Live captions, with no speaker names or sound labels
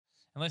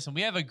And listen,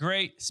 we have a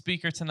great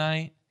speaker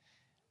tonight,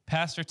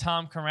 Pastor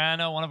Tom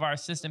Carrano, one of our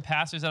assistant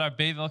pastors at our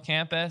Bayville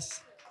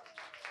campus.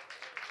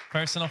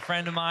 Personal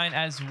friend of mine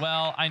as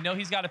well. I know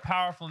he's got a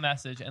powerful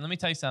message. And let me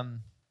tell you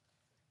something.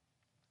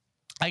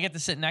 I get to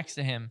sit next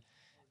to him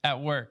at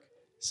work.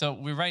 So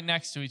we're right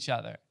next to each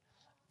other.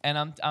 And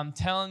I'm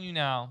telling you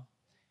now,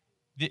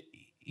 that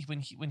when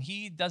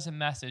he does a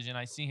message and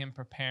I see him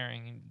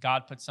preparing and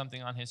God puts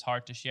something on his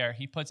heart to share,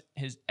 he puts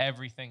his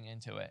everything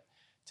into it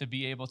to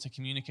be able to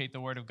communicate the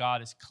word of God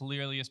as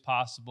clearly as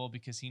possible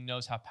because he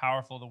knows how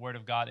powerful the word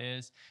of God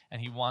is, and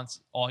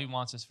all he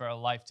wants is for a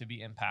life to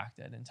be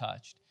impacted and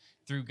touched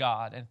through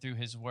God and through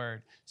his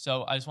word.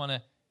 So I just want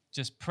to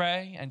just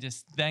pray and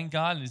just thank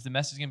God, and as the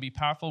message is going to be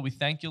powerful, we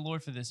thank you,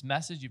 Lord, for this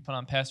message you put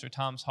on Pastor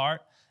Tom's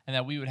heart, and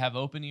that we would have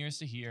open ears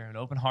to hear and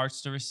open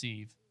hearts to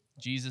receive.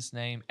 In Jesus'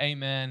 name,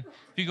 amen.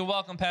 If you could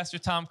welcome Pastor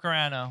Tom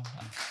Carrano.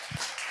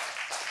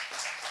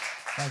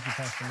 Thank you,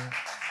 Pastor Matt.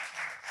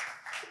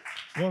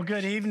 Well,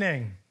 good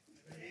evening.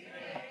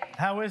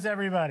 How is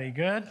everybody?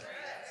 Good?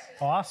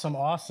 Awesome.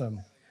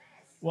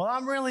 Well,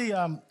 I'm really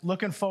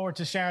looking forward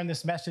to sharing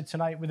this message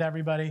tonight with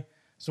everybody.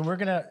 So we're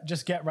going to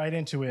just get right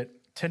into it.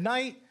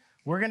 Tonight,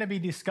 we're going to be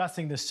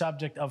discussing the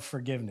subject of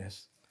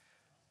forgiveness.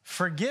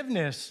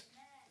 Forgiveness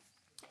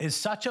is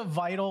such a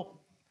vital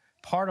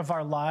part of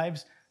our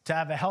lives to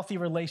have a healthy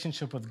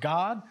relationship with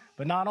God,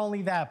 but not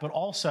only that, but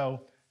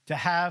also to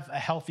have a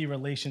healthy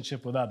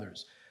relationship with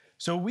others.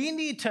 So we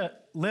need to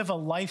live a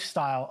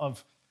lifestyle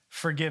of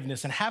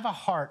forgiveness and have a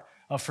heart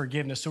of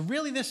forgiveness. So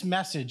really this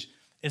message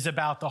is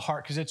about the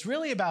heart, because it's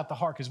really about the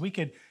heart, because we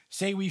could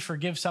say we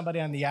forgive somebody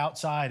on the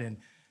outside and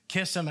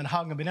kiss them and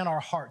hug them, but in our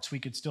hearts we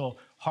could still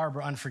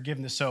harbor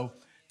unforgiveness. So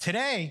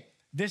today,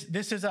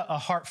 this is a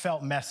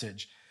heartfelt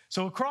message.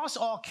 So across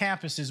all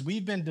campuses,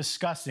 we've been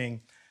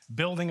discussing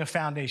building a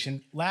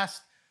foundation.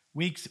 Last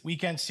week's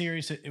weekend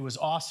series, it was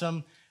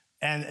awesome.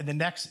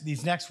 And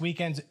these next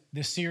weekends,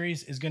 this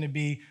series is going to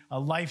be a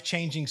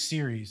life-changing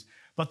series.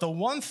 But the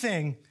one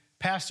thing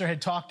Pastor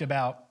had talked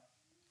about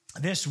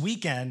this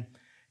weekend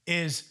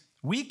is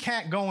we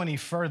can't go any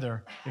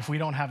further if we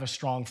don't have a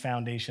strong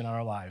foundation in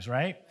our lives,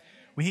 right?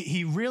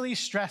 He really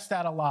stressed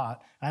that a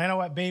lot. And I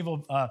know at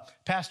Bayville,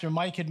 Pastor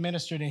Mike had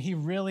ministered, and he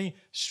really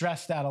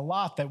stressed that a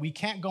lot, that we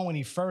can't go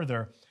any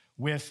further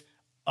with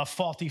a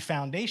faulty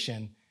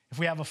foundation. If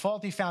we have a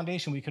faulty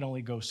foundation, we can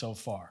only go so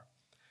far.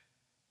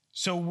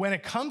 So when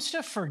it comes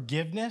to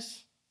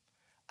forgiveness,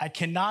 I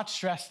cannot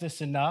stress this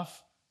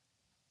enough.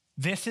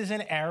 This is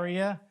an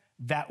area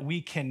that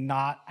we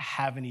cannot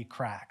have any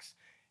cracks.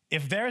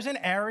 If there's an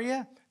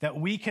area that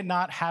we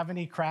cannot have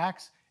any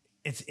cracks,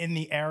 it's in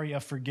the area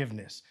of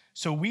forgiveness.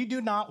 So we do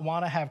not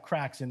want to have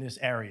cracks in this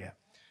area.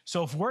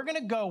 So if we're going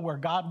to go where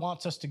God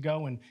wants us to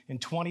go in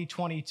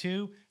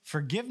 2022,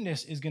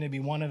 forgiveness is going to be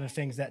one of the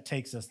things that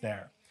takes us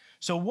there.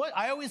 So what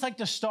I always like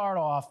to start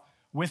off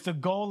with the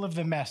goal of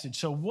the message.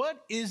 So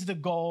what is the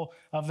goal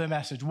of the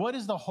message? What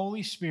does the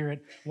Holy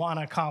Spirit want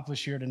to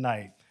accomplish here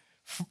tonight?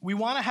 We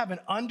want to have an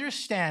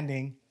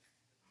understanding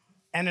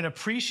and an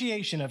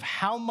appreciation of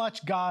how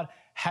much God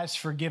has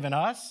forgiven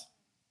us,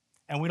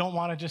 and we don't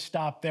want to just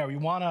stop there. We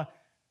want to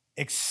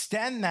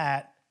extend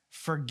that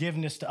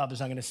forgiveness to others.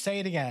 I'm going to say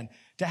it again.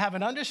 To have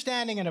an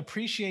understanding and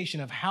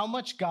appreciation of how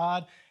much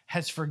God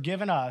has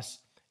forgiven us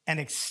and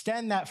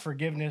extend that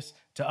forgiveness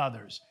to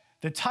others.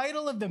 The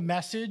title of the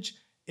message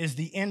is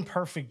The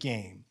Imperfect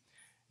Game.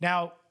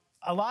 Now,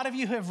 a lot of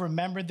you have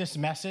remembered this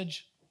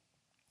message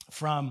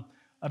from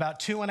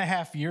about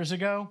 2.5 years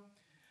ago.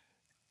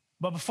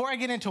 But before I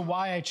get into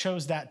why I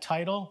chose that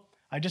title,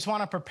 I just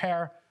want to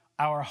prepare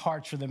our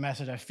hearts for the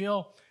message. I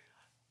feel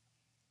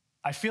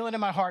it in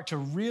my heart to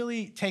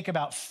really take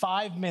about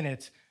 5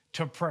 minutes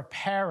to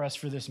prepare us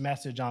for this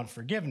message on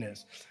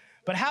forgiveness.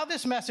 But how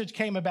this message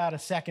came about a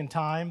second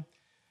time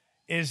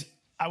is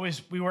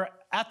we were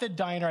at the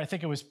diner. I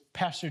think it was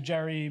Pastor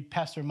Jerry,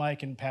 Pastor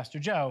Mike, and Pastor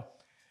Joe,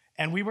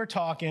 and we were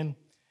talking,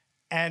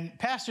 and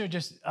Pastor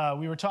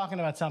we were talking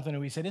about something, and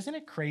we said, isn't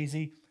it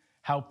crazy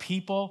how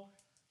people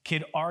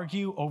could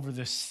argue over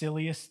the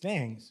silliest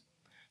things?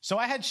 So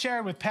I had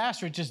shared with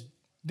Pastor just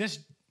this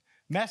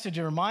message.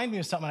 It reminded me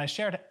of something. I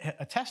shared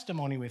a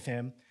testimony with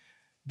him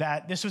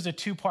that this was a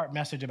 2-part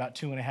message about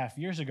 2.5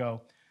 years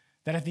ago,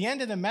 that at the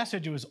end of the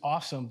message, it was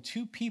awesome.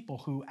 2 people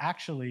who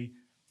actually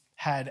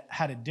had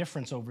a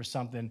difference over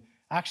something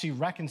actually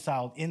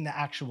reconciled in the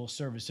actual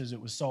services. It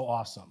was so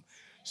awesome.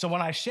 So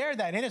when I shared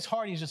that in his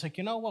heart, he's just like,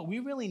 you know what?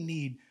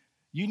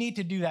 You need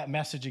to do that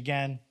message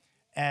again.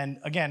 And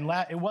again,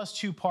 it was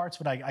 2 parts,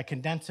 but I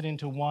condensed it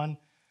into one.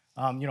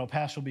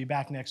 Pastor will be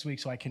back next week,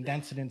 so I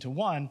condensed it into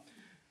one.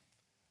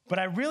 But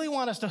I really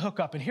want us to hook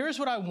up, and here's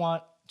what I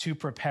want to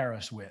prepare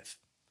us with.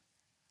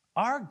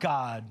 Our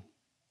God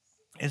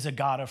is a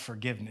God of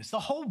forgiveness. The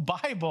whole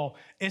Bible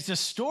is a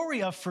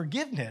story of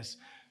forgiveness.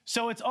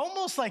 So it's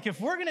almost like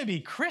if we're going to be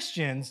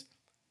Christians,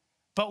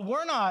 but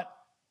we're not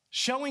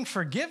showing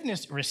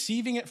forgiveness,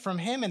 receiving it from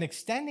him and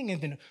extending it,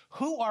 then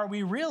who are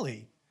we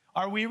really?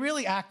 Are we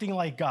really acting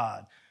like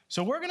God?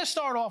 So we're going to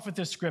start off with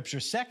this scripture,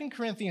 2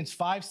 Corinthians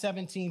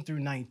 5:17 through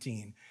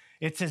 19.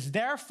 It says,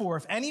 therefore,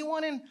 if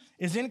anyone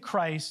is in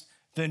Christ,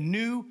 the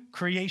new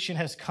creation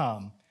has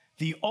come.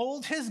 The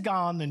old has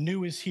gone, the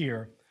new is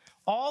here.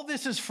 All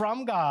this is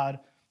from God,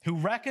 who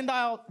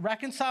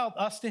reconciled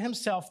us to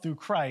himself through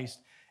Christ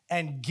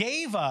and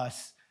gave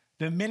us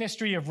the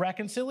ministry of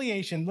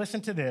reconciliation.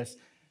 Listen to this.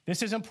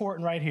 This is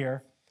important right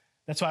here.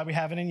 That's why we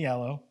have it in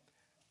yellow.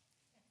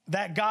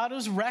 That God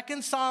is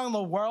reconciling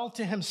the world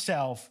to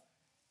himself.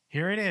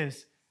 Here it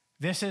is.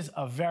 This is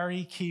a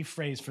very key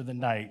phrase for the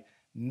night.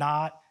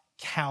 Not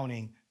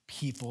counting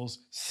people's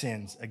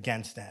sins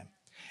against them.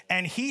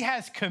 And he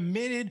has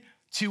committed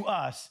to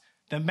us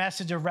the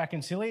message of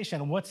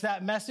reconciliation. What's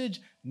that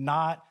message?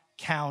 Not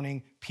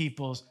counting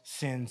people's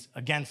sins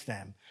against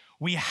them.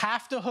 We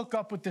have to hook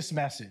up with this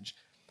message.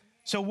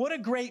 So what a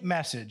great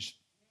message.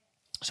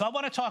 So I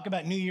want to talk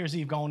about New Year's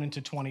Eve going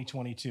into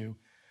 2022.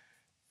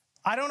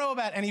 I don't know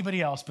about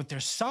anybody else, but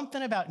there's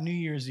something about New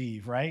Year's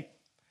Eve, right?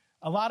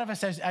 A lot of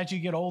us, as you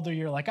get older,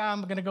 you're like,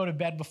 I'm going to go to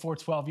bed before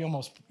 12.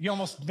 You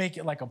almost make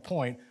it like a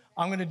point.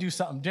 I'm going to do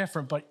something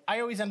different, but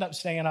I always end up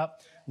staying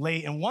up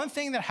late. And one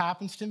thing that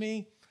happens to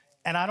me,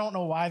 and I don't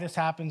know why this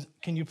happens,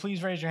 can you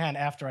please raise your hand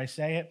after I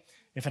say it,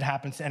 if it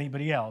happens to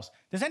anybody else?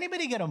 Does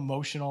anybody get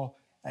emotional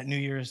at New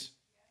Year's?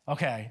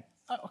 Okay,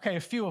 a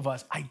few of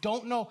us. I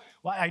don't know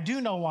why. I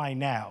do know why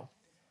now.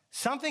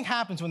 Something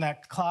happens when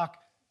that clock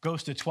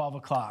goes to 12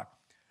 o'clock.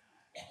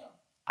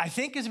 I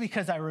think it's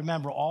because I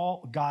remember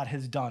all God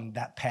has done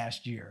that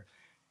past year.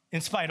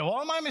 In spite of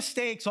all my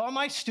mistakes, all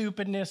my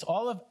stupidness,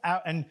 all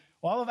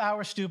of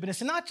our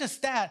stupidness, and not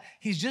just that,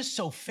 he's just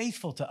so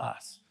faithful to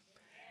us.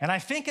 And I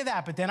think of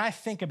that, but then I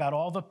think about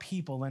all the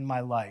people in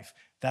my life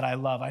that I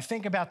love. I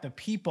think about the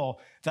people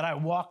that I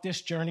walk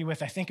this journey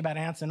with. I think about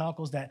aunts and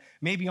uncles that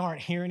maybe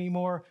aren't here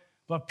anymore,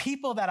 but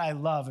people that I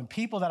love and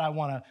people that I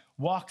want to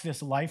walk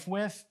this life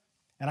with.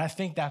 And I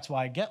think that's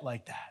why I get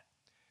like that.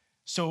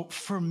 So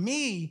for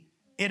me,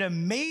 it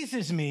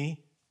amazes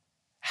me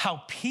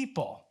how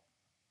people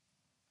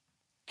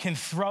can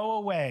throw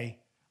away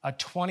a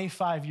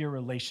 25-year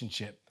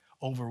relationship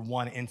over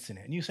one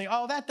incident. And you say,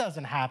 oh, that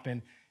doesn't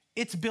happen.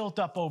 It's built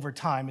up over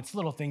time. It's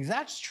little things.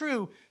 That's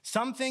true.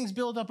 Some things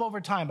build up over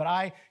time, but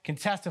I can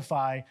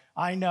testify.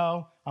 I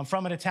know I'm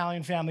from an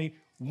Italian family.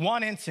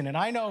 One incident.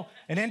 I know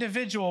an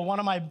individual, one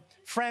of my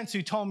friends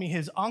who told me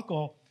his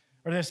uncle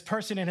or this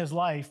person in his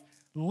life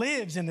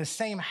lives in a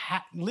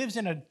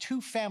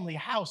two-family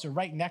house or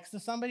right next to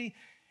somebody,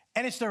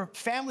 and it's their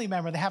family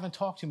member. They haven't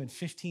talked to him in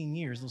 15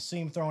 years. They'll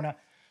see him thrown out.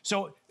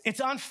 So it's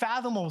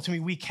unfathomable to me.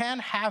 We can't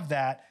have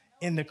that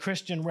in the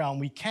Christian realm.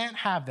 We can't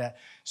have that.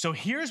 So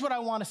here's what I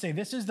want to say.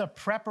 This is the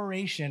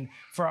preparation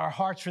for our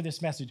hearts for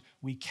this message.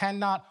 We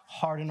cannot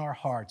harden our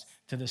hearts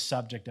to the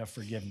subject of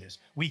forgiveness.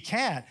 We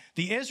can't.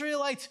 The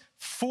Israelites'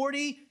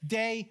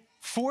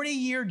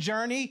 40-year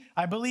journey,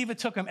 I believe it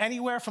took them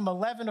anywhere from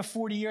 11 to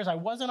 40 years. I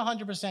wasn't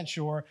 100%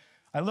 sure.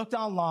 I looked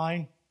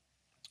online.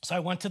 So I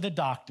went to the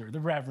doctor, the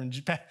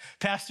Reverend,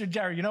 Pastor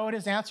Jerry. You know what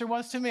his answer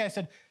was to me? I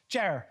said,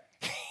 Jerry,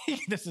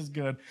 this is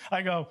good.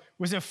 I go,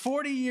 was it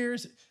 40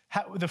 years?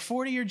 The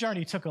 40-year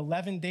journey took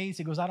 11 days.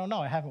 He goes, I don't know.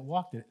 I haven't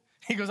walked it.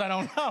 He goes, I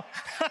don't know.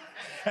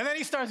 And then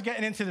he starts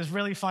getting into this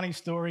really funny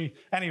story.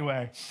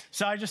 Anyway,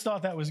 so I just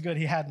thought that was good.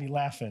 He had me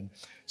laughing.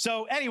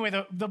 So anyway,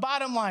 the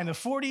bottom line, the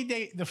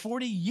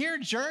 40-year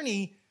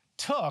journey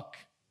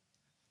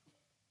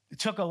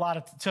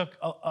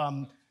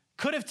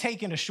could have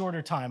taken a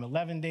shorter time,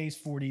 11 days,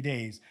 40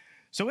 days.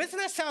 So doesn't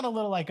that sound a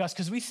little like us?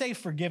 Because we say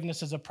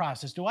forgiveness is a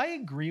process. Do I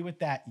agree with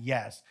that?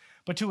 Yes.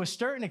 But to a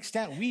certain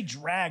extent, we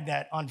drag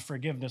that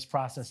unforgiveness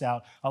process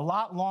out a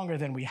lot longer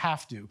than we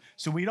have to.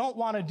 So we don't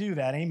want to do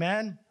that.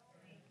 Amen?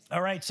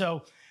 All right,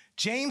 so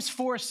James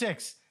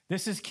 4:6.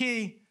 This is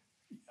key.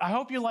 I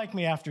hope you like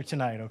me after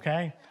tonight,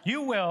 okay?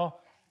 You will,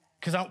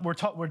 because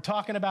we're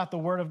talking about the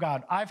Word of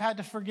God. I've had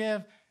to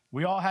forgive.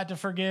 We all had to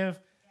forgive.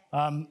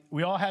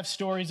 We all have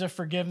stories of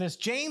forgiveness.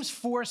 James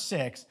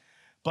 4:6.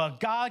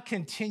 But God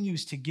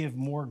continues to give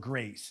more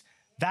grace.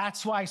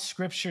 That's why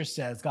Scripture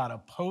says God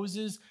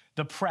opposes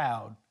the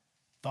proud,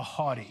 the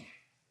haughty,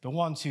 the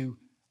ones who,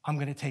 I'm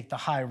going to take the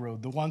high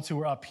road, the ones who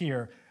are up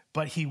here.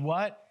 But He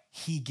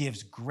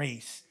gives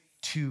grace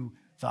to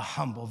the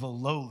humble, the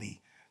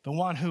lowly, the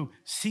one who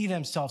see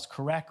themselves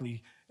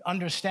correctly,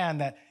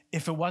 understand that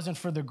if it wasn't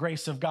for the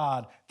grace of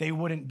God, they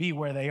wouldn't be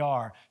where they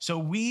are. So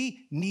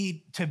we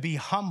need to be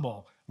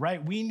humble,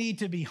 right? We need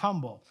to be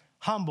humble.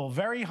 Humble,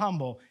 very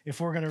humble,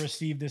 if we're going to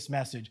receive this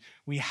message.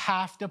 We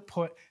have to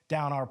put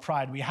down our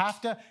pride. We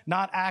have to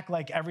not act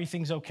like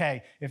everything's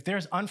okay. If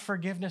there's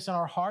unforgiveness in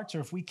our hearts,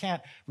 or if we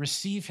can't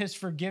receive his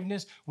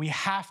forgiveness, we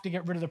have to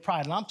get rid of the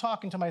pride. And I'm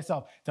talking to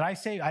myself. I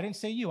didn't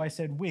say you, I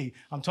said we.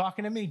 I'm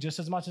talking to me just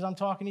as much as I'm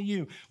talking to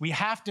you. We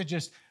have to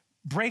just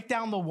break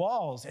down the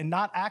walls and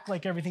not act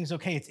like everything's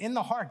okay. It's in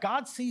the heart.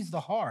 God sees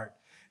the heart.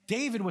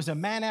 David was a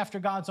man after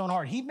God's own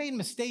heart. He made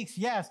mistakes,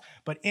 yes,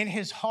 but in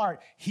his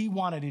heart, he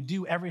wanted to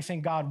do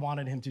everything God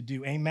wanted him to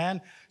do.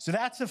 Amen? So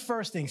that's the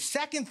first thing.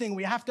 Second thing,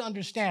 we have to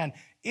understand,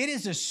 it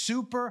is a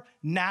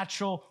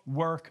supernatural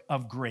work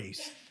of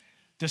grace.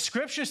 The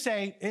scriptures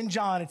say in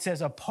John, it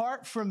says,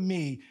 apart from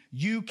me,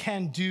 you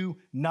can do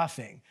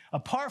nothing.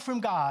 Apart from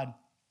God,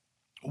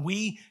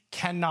 we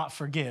cannot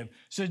forgive.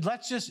 So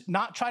let's just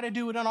not try to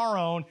do it on our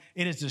own.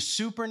 It is the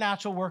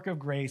supernatural work of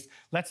grace.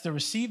 Let's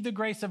receive the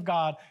grace of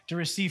God to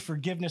receive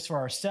forgiveness for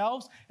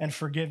ourselves and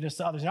forgiveness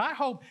to others. And I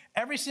hope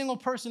every single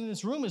person in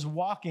this room is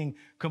walking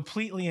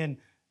completely in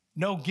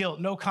no guilt,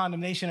 no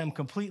condemnation, and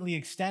completely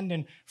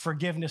extending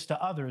forgiveness to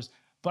others.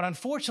 But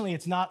unfortunately,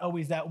 it's not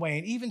always that way.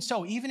 And even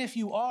so, even if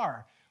you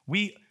are,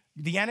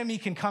 the enemy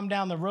can come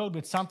down the road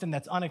with something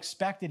that's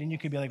unexpected, and you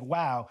could be like,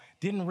 wow,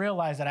 didn't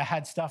realize that I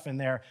had stuff in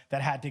there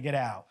that had to get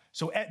out.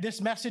 So this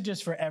message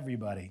is for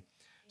everybody.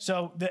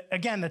 So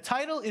again, the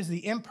title is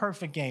The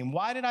Imperfect Game.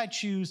 Why did I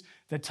choose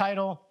the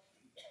title,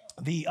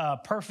 The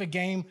Perfect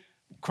Game,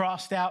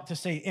 crossed out to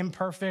say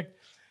imperfect?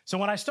 So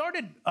when I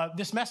started,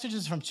 this message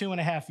is from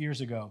 2.5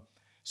 years ago.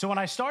 So when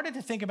I started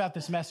to think about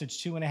this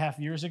message 2.5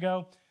 years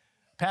ago,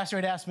 Pastor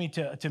had asked me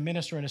to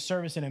minister in a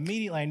service, and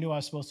immediately I knew I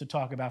was supposed to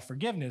talk about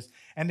forgiveness.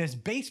 And this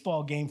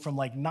baseball game from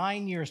like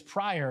 9 years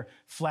prior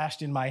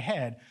flashed in my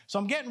head. So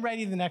I'm getting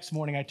ready the next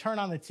morning. I turn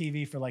on the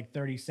TV for like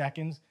 30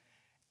 seconds.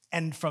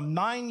 And from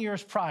 9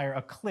 years prior,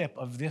 a clip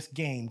of this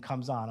game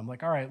comes on. I'm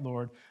like, all right,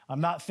 Lord, I'm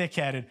not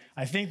thick-headed.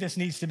 I think this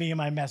needs to be in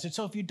my message.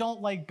 So if you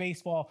don't like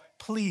baseball,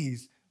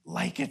 please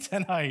like it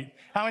tonight.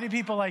 How many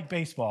people like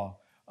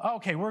baseball?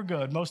 Okay, we're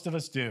good. Most of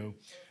us do.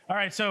 All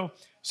right, so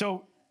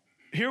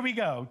here we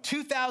go.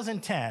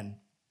 2010,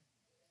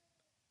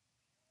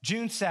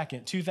 June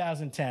 2nd,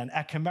 2010,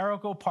 at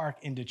Carrano Park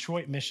in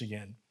Detroit,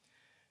 Michigan.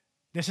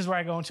 This is where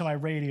I go into my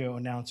radio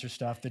announcer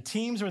stuff. The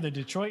teams were the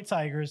Detroit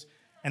Tigers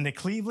and the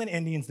Cleveland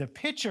Indians. The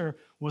pitcher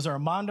was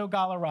Armando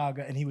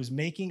Galarraga, and he was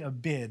making a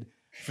bid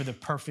for the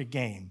perfect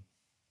game.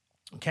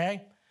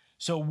 Okay?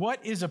 So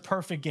what is a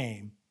perfect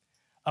game?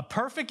 A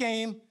perfect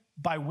game,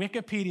 by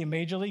Wikipedia,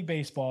 Major League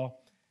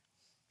Baseball,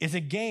 is a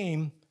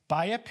game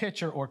by a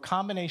pitcher or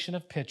combination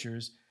of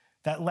pitchers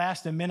that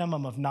last a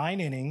minimum of 9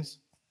 innings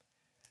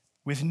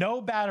with no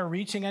batter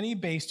reaching any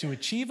base to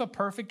achieve a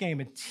perfect game.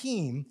 A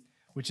team,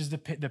 which is the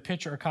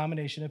pitcher or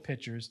combination of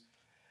pitchers,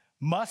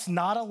 must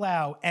not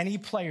allow any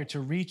player to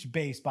reach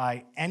base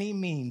by any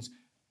means.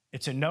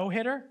 It's a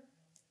no-hitter,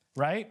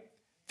 right?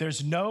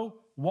 There's no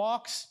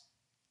walks,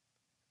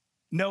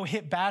 no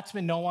hit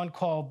batsman, no one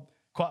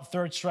caught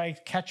third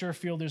strike, catcher,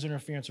 fielder's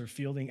interference, or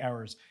fielding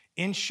errors.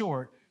 In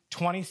short,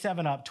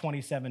 27 up,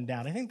 27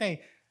 down. I think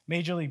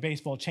Major League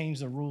Baseball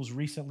changed the rules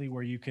recently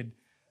where you could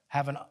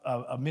have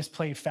a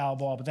misplayed foul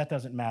ball, but that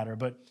doesn't matter.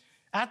 But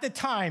at the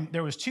time,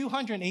 there was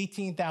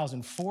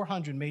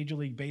 218,400 Major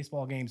League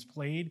Baseball games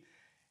played,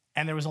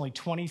 and there was only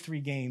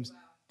 23 games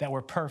that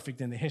were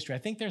perfect in the history. I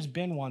think there's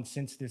been one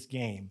since this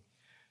game.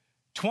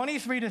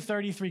 23 to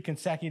 33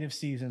 consecutive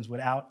seasons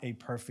without a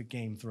perfect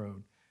game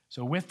thrown.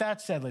 So with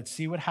that said, let's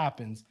see what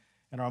happens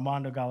in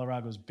Armando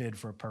Galarraga's bid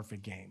for a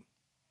perfect game.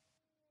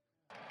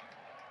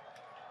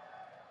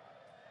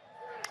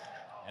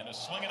 And a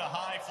swing and a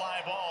high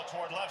fly ball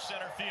toward left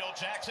center field.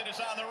 Jackson is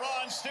on the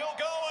run, still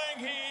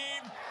going.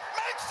 He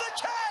makes the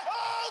catch.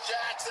 Oh,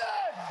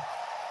 Jackson!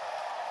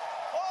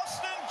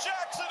 Austin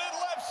Jackson in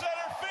left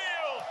center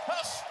field.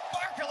 A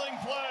sparkling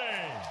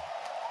play.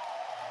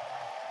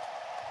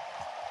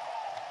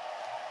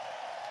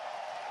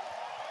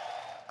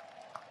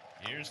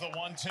 Here's the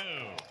 1-2.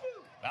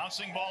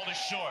 Bouncing ball to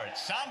short.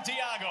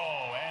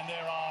 Santiago, and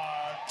there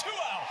are 2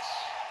 outs.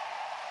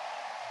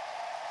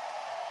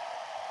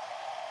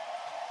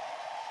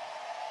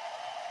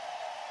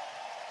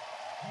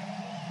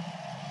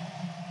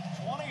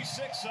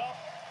 Six up,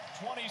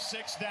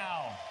 26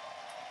 down.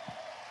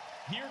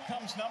 Here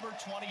comes number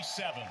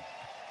 27.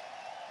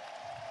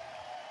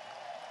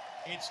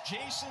 It's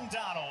Jason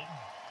Donald,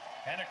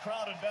 and a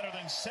crowd of better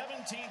than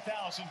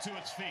 17,000 to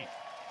its feet.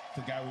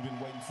 The guy we've been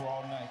waiting for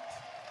all night.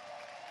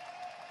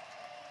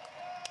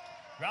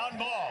 Ground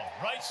ball,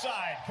 right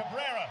side.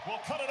 Cabrera will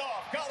cut it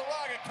off.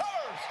 Galarraga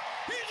covers.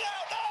 He's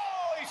out.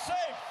 No, he's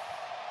safe.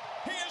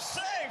 He is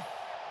safe.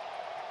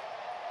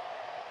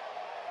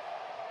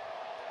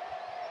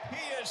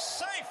 He is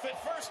safe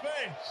at first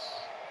base.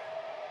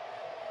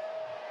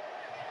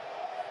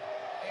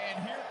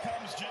 And here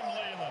comes Jim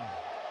Leyland.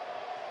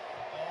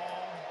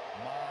 Oh,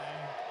 my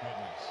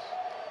goodness.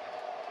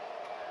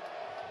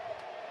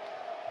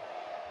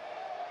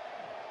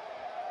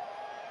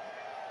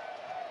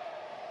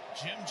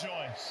 Jim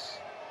Joyce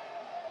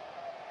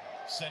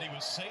said he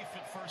was safe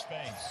at first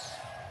base.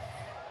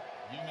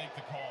 You make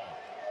the call.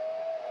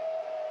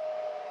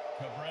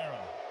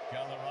 Cabrera,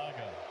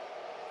 Galarraga.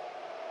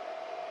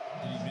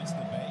 Did he miss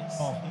the base?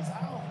 Oh. He's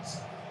out.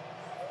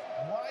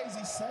 Why is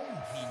he safe?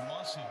 He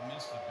must have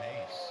missed the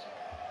base.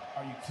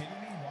 Are you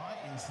kidding me? Why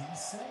is he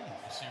safe?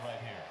 You see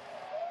right here.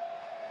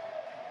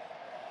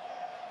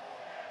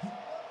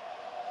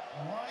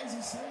 Why is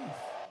he safe?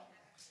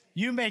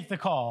 You make the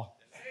call.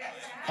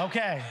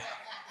 Okay.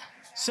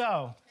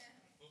 So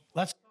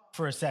let's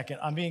for a second.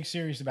 I'm being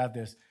serious about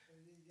this.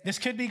 This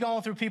could be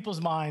going through people's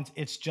minds.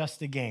 It's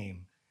just a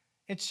game.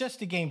 It's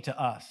just a game to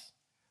us.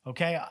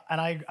 Okay,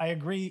 and I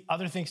agree,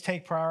 other things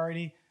take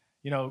priority.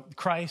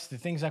 Christ, the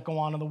things that go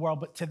on in the world.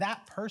 But to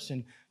that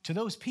person, to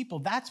those people,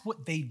 that's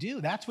what they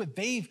do. That's what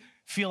they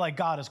feel like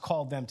God has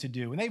called them to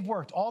do. And they've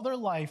worked all their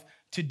life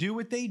to do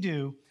what they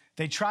do.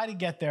 They try to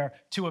get there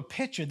to a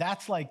pitcher.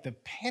 That's like the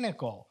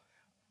pinnacle.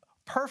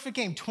 Perfect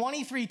game.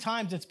 23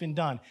 times it's been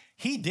done.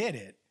 He did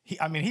it.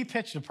 He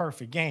pitched a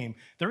perfect game.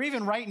 They're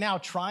even right now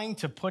trying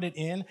to put it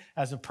in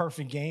as a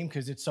perfect game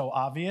because it's so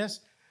obvious.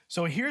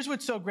 So here's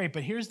what's so great,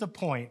 but here's the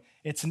point.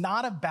 It's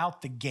not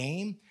about the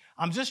game.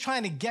 I'm just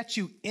trying to get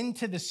you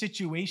into the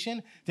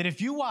situation that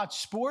if you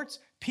watch sports,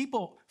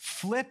 people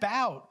flip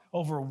out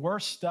over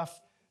worse stuff,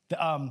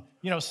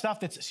 stuff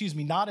that's,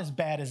 not as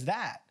bad as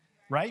that,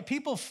 right?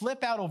 People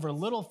flip out over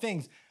little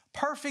things.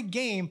 Perfect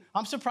game.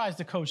 I'm surprised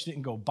the coach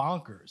didn't go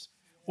bonkers.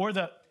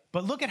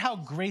 But look at how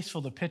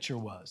graceful the pitcher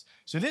was.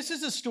 So this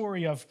is a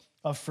story of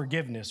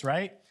forgiveness,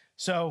 right?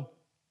 So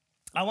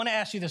I want to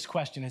ask you this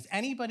question. Has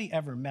anybody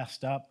ever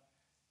messed up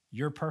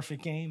your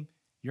perfect game,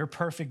 your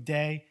perfect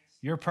day,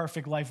 your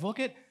perfect life? Look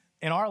at,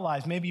 in our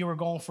lives, maybe you were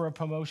going for a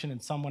promotion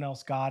and someone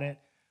else got it,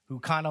 who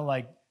kind of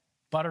like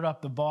buttered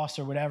up the boss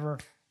or whatever,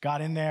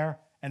 got in there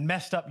and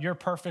messed up your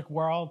perfect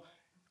world.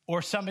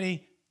 Or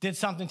somebody did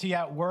something to you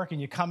at work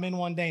and you come in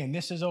one day and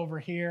this is over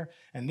here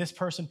and this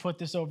person put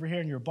this over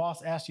here and your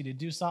boss asked you to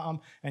do something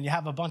and you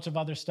have a bunch of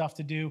other stuff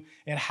to do.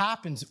 It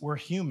happens. We're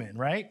human,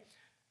 right?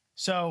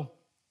 So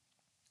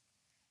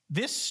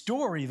this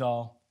story,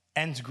 though,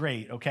 ends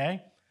great,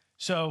 okay?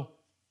 So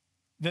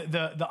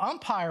the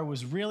umpire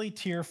was really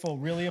tearful,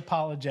 really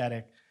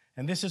apologetic,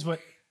 and this is what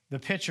the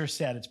pitcher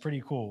said. It's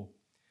pretty cool.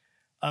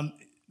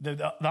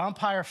 The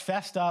umpire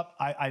fessed up.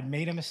 I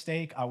made a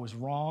mistake. I was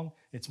wrong.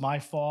 It's my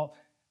fault,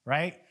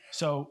 right?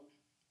 So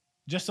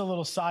just a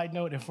little side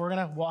note, if we're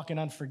going to walk in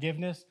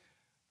unforgiveness,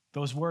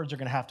 those words are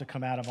going to have to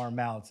come out of our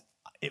mouths.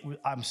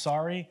 I'm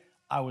sorry.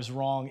 I was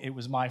wrong. It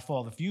was my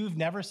fault. If you've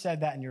never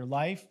said that in your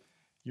life,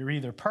 you're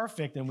either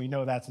perfect, and we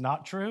know that's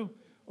not true,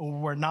 or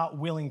we're not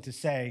willing to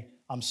say,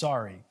 I'm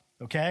sorry,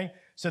 okay?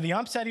 So the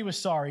ump said he was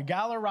sorry.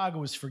 Galarraga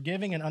was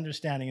forgiving and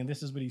understanding, and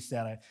this is what he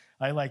said.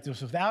 I like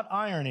this. Without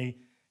irony,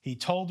 he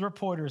told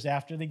reporters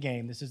after the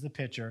game, this is the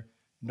pitcher,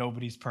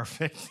 nobody's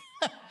perfect.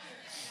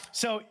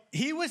 So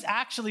he was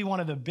actually one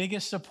of the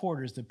biggest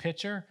supporters, the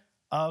pitcher,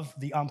 of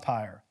the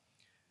umpire.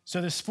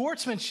 So the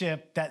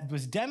sportsmanship that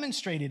was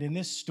demonstrated in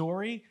this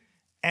story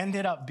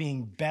ended up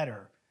being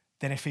better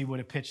than if he would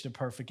have pitched a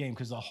perfect game,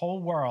 because the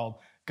whole world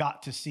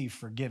got to see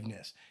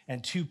forgiveness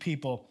and two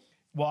people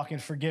walk in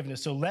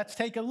forgiveness. So let's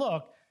take a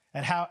look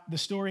at how the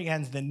story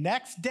ends. The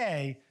next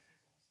day,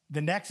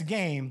 the next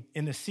game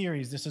in the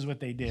series, this is what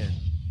they did.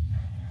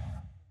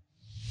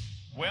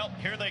 Well,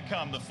 here they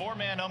come. The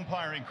four-man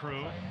umpiring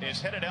crew is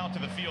headed out to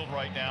the field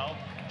right now.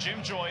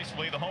 Jim Joyce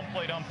will be the home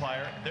plate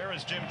umpire. There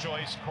is Jim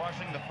Joyce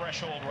crossing the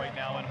threshold right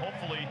now, and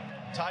hopefully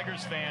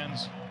Tigers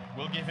fans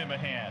will give him a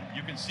hand.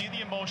 You can see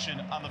the emotion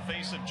on the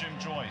face of Jim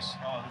Joyce.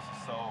 Oh, this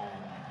is so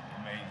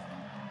amazing.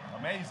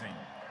 Amazing.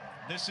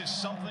 This is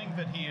something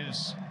that he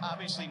has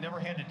obviously never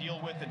had to deal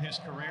with in his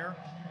career.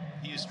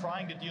 He is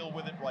trying to deal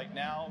with it right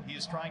now. He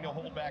is trying to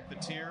hold back the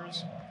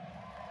tears.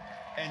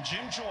 And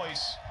Jim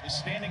Joyce is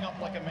standing up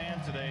like a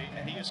man today,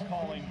 and he is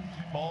calling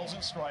balls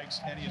and strikes,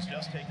 and he has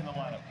just taken the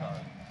lineup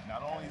card.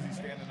 Not only is he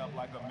standing up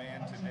like a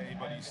man today,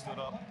 but he stood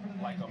up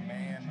like a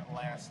man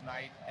last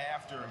night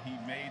after he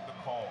made the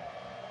call.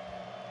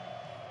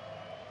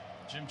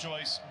 Jim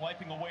Joyce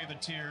wiping away the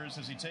tears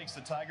as he takes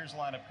the Tigers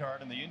lineup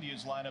card and the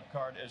Indians lineup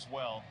card as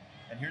well.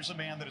 And here's a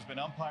man that has been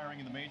umpiring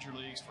in the major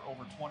leagues for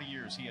over 20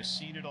 years. He has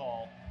seen it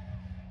all,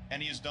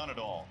 and he has done it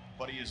all.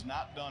 But he has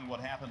not done what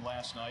happened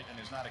last night and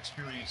has not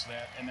experienced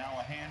that. And now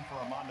a hand for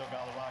Armando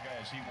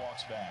Galarraga as he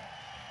walks back.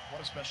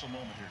 What a special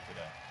moment here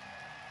today.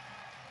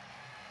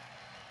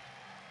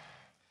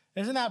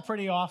 Isn't that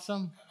pretty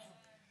awesome?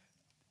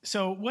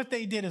 So what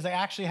they did is they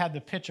actually had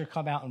the pitcher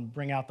come out and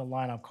bring out the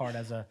lineup card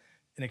as an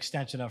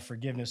extension of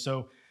forgiveness.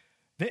 So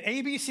the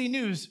ABC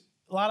News,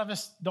 a lot of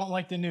us don't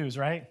like the news,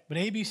 right? But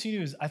ABC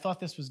News, I thought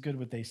this was good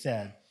what they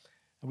said.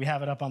 We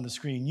have it up on the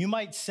screen. You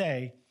might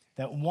say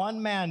that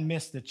one man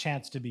missed the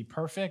chance to be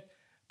perfect,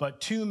 but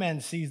two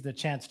men seized the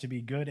chance to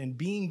be good. And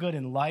being good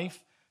in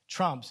life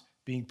trumps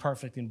being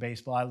perfect in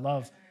baseball. I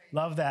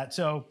love that.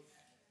 So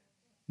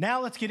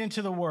now let's get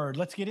into the word.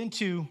 Let's get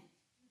into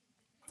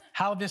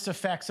how this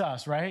affects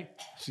us, right?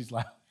 She's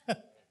like,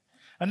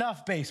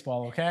 enough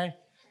baseball, okay?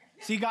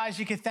 See, guys,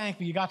 you can thank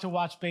me. You got to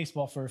watch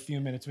baseball for a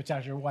few minutes, which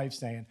has your wife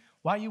saying,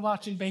 why are you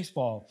watching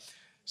baseball?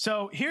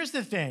 So here's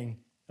the thing,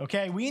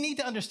 okay? We need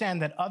to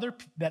understand that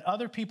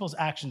other people's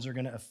actions are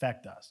going to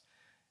affect us.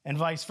 And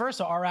vice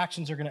versa, our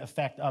actions are going to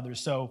affect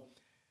others. So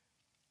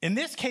in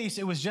this case,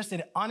 it was just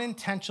an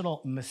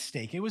unintentional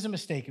mistake. It was a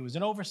mistake. It was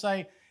an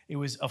oversight. It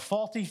was a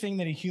faulty thing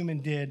that a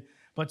human did.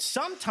 But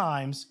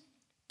sometimes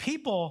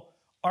people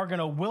are going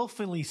to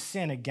willfully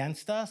sin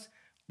against us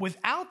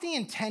without the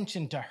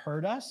intention to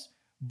hurt us,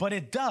 but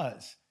it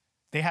does.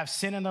 They have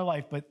sin in their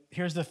life. But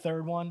here's the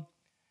third one,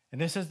 and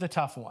this is the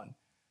tough one.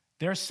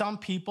 There's some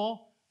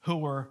people who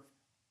were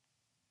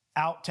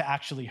out to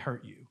actually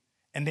hurt you,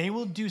 and they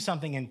will do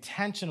something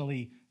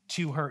intentionally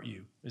to hurt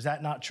you. Is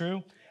that not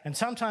true? And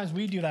sometimes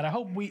we do that. I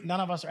hope none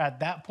of us are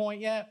at that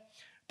point yet.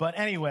 But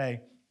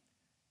anyway,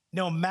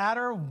 no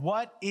matter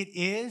what it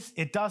is,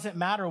 it doesn't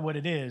matter what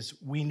it is,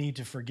 we need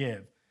to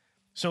forgive.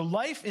 So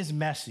life is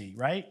messy,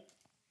 right?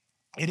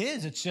 It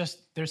is. It's just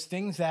there's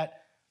things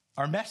that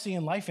are messy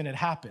in life and it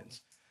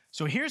happens.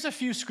 So here's a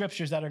few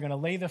scriptures that are going to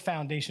lay the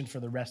foundation for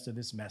the rest of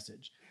this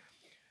message.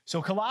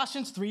 So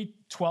Colossians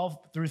 3:12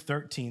 through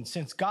 13,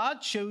 since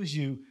God chose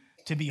you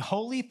to be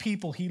holy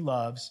people he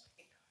loves,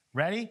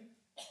 ready?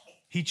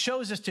 He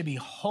chose us to be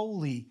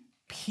holy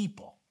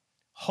people,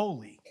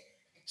 holy,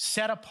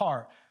 set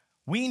apart.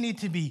 We need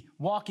to be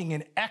walking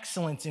in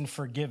excellence in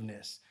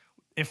forgiveness.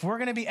 If we're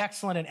going to be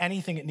excellent in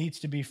anything, it needs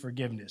to be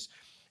forgiveness.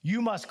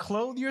 You must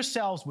clothe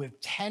yourselves with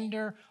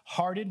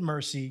tender-hearted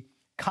mercy,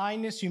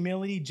 kindness,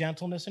 humility,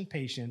 gentleness, and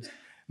patience.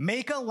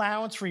 Make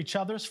allowance for each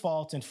other's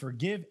faults and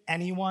forgive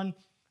anyone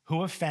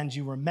who offends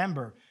you.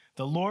 Remember,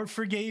 the Lord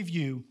forgave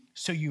you,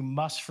 so you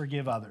must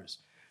forgive others.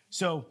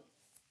 So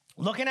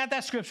looking at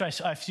that scripture,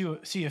 I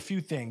see a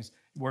few things.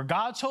 We're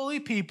God's holy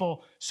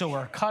people, so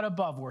we're cut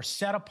above. We're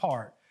set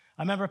apart.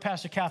 I remember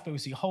Pastor Catholic, we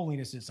see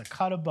holiness, it's a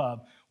cut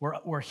above.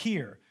 We're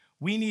here.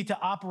 We need to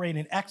operate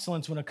in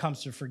excellence when it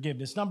comes to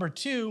forgiveness. Number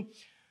two,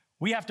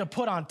 we have to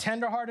put on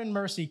tenderhearted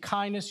mercy,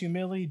 kindness,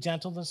 humility,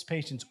 gentleness,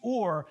 patience,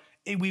 or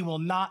we will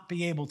not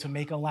be able to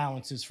make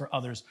allowances for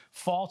others'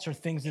 faults or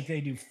things that they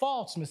do,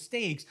 faults,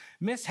 mistakes,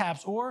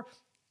 mishaps, or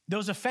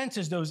those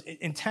offenses, those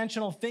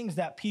intentional things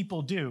that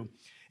people do.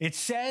 It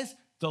says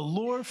the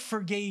Lord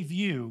forgave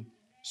you,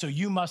 so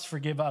you must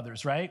forgive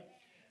others, right?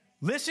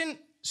 Listen,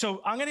 so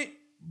I'm going to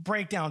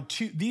break down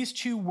these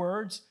two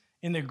words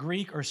in the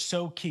Greek are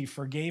so key,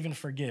 forgave and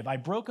forgive. I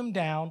broke them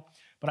down,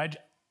 but I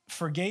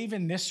forgave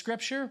in this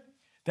scripture.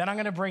 Then I'm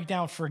going to break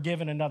down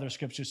forgive in another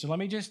scripture. So let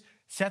me just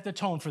set the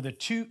tone for the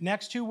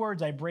next two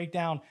words I break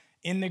down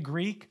in the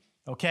Greek,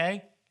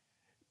 okay?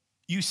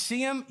 You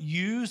see them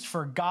used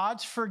for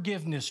God's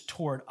forgiveness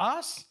toward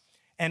us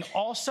and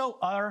also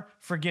our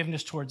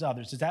forgiveness towards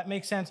others. Does that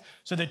make sense?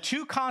 So the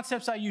two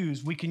concepts I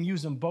use, we can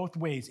use them both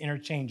ways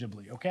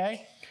interchangeably,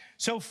 okay?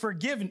 So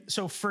forgave.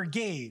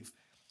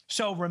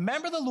 So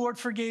remember the Lord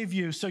forgave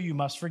you, so you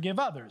must forgive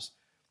others.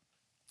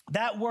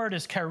 That word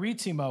is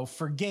charitimo,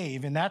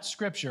 forgave. In that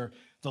scripture,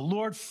 the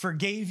Lord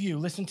forgave you.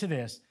 Listen to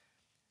this.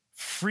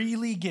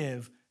 Freely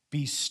give,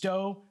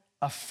 bestow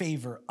a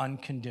favor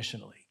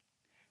unconditionally.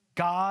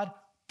 God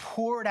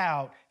poured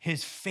out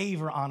his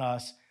favor on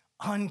us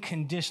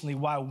unconditionally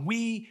while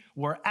we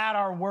were at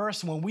our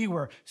worst, when we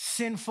were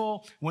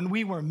sinful, when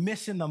we were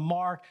missing the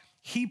mark.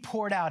 He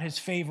poured out his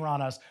favor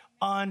on us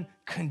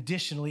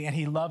unconditionally, and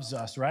he loves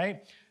us,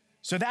 right?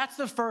 So that's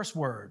the first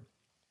word.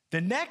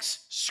 The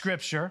next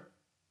scripture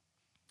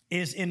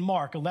is in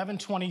Mark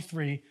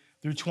 11:23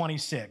 through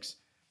 26.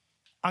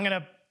 I'm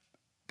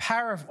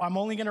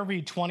only going to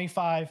read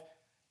 25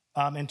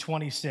 and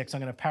 26. I'm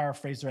going to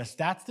paraphrase the rest.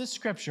 That's the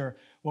scripture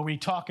where we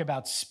talk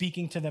about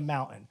speaking to the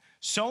mountain.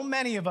 So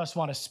many of us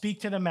want to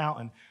speak to the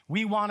mountain.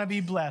 We want to be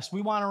blessed.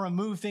 We want to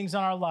remove things in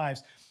our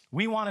lives.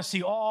 We want to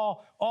see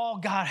all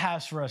God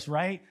has for us,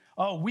 right?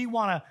 Oh, we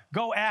want to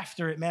go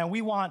after it, man.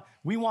 We want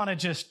to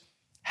just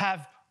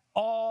have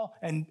all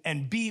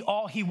and be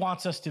all he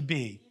wants us to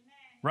be,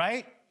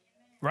 right?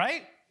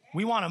 Right?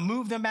 We want to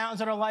move the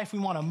mountains in our life. We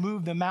want to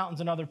move the mountains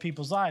in other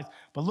people's lives.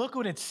 But look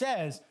what it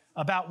says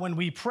about when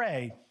we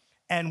pray.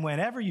 And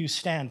whenever you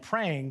stand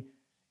praying,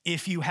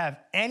 if you have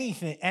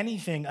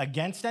anything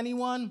against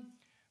anyone,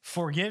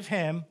 forgive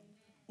him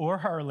or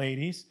her,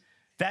 ladies,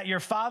 that your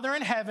Father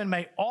in heaven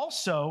may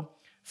also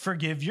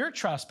forgive your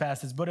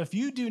trespasses. But if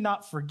you do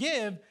not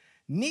forgive,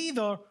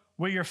 neither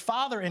will your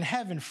Father in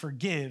heaven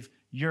forgive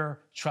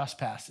your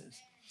trespasses.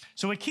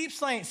 So it keeps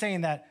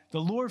saying that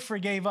the Lord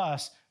forgave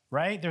us,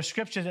 right? There's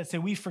scriptures that say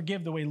we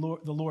forgive the way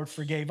the Lord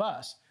forgave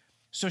us.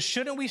 So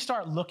shouldn't we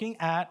start looking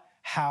at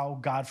how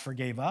God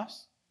forgave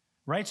us,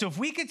 right? So if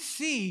we could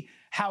see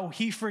how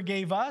he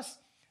forgave us,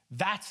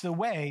 that's the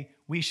way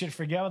we should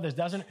forgive others.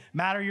 Doesn't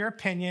matter your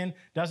opinion,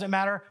 doesn't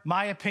matter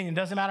my opinion,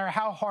 doesn't matter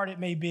how hard it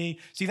may be.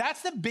 See,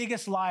 that's the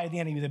biggest lie of the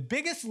enemy. The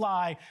biggest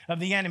lie of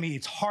the enemy,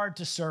 it's hard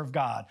to serve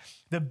God.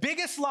 The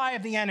biggest lie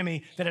of the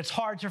enemy, that it's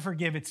hard to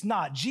forgive, it's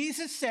not.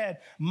 Jesus said,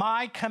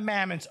 my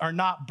commandments are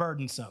not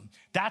burdensome.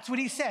 That's what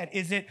he said.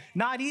 Is it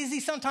not easy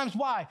sometimes?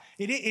 Why?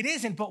 It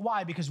isn't, but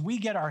why? Because we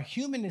get our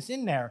humanness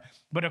in there.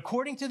 But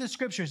according to the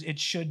scriptures, it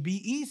should be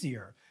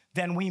easier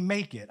than we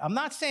make it. I'm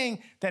not saying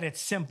that it's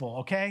simple,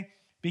 okay?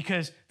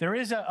 Because there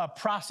is a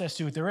process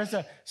to it. There is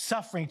a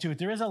suffering to it.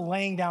 There is a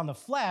laying down the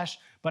flesh,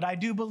 but I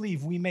do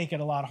believe we make it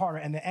a lot harder,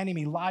 and the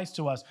enemy lies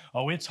to us.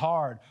 Oh, it's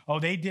hard. Oh,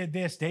 they did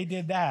this, they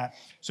did that.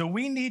 So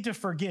we need to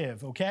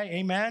forgive, okay?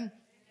 Amen?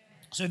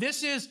 So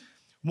this is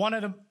one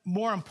of the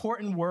more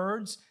important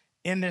words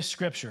in this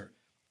scripture.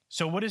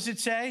 So what does it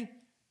say?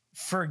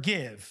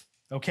 Forgive,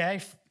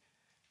 okay?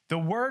 The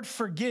word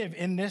forgive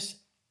in this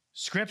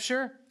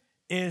scripture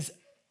is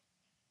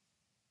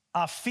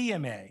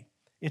aphieme.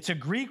 It's a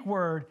Greek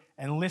word,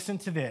 and listen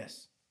to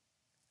this.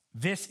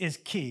 This is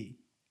key.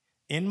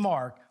 In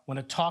Mark, when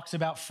it talks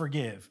about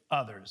forgive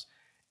others,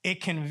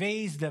 It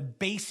conveys the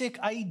basic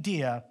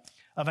idea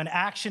of an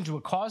action to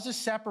cause a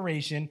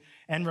separation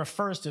and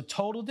refers to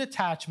total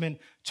detachment,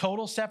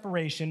 total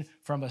separation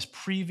from a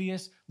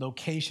previous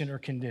location or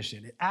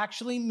condition. It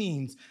actually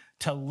means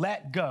to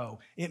let go.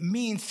 It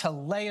means to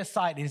lay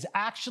aside. It is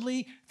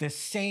actually the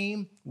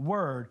same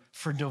word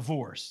for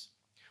divorce.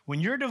 When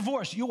you're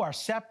divorced, you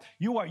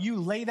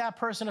lay that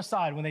person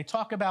aside. When they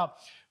talk about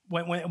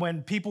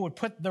when people would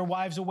put their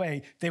wives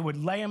away, they would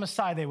lay them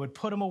aside, they would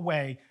put them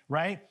away,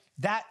 right?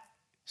 That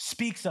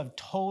speaks of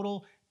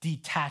total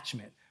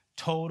detachment,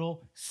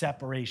 total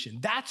separation.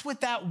 That's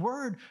what that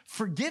word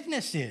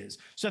forgiveness is.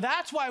 So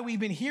that's why we've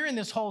been hearing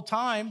this whole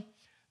time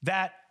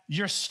that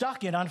you're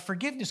stuck in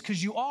unforgiveness,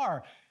 because you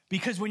are.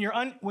 Because when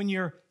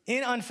you're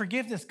in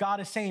unforgiveness, God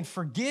is saying,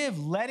 forgive,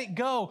 let it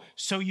go,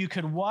 so you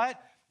could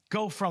what?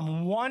 Go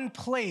from one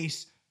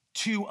place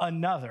to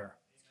another.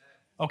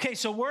 Okay,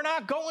 so we're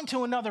not going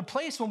to another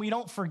place when we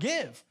don't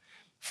forgive.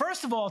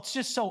 First of all, it's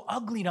just so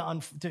ugly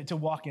to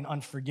walk in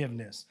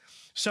unforgiveness.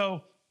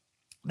 So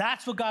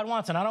that's what God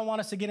wants. And I don't want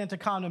us to get into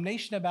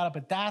condemnation about it,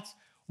 but that's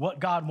what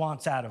God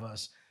wants out of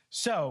us.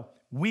 So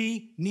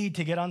we need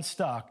to get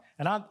unstuck.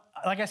 And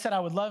like I said, I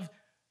would love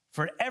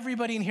for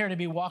everybody in here to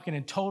be walking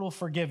in total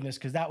forgiveness,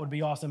 because that would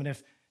be awesome. And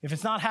if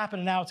it's not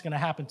happening now, it's going to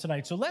happen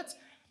tonight. So let's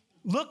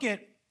look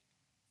at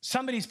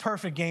somebody's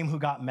perfect game who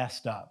got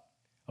messed up.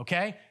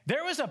 Okay?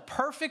 There was a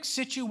perfect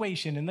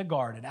situation in the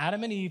garden.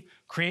 Adam and Eve,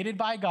 created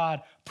by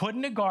God, put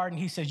in a garden.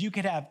 He says, you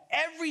could have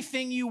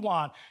everything you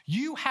want.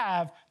 You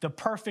have the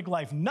perfect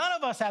life. None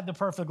of us had the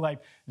perfect life.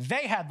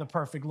 They had the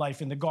perfect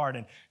life in the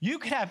garden. You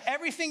could have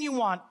everything you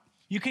want.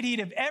 You could eat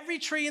of every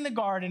tree in the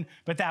garden,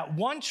 but that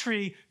one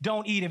tree,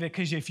 don't eat of it,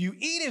 because if you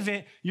eat of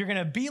it, you're going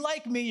to be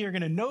like me. You're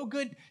going to know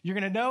good. You're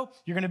going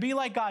to be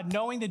like God,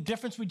 knowing the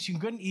difference between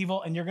good and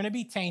evil, and you're going to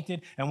be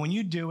tainted. And when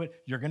you do it,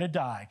 you're going to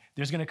die.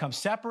 There's going to come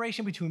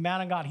separation between man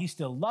and God. He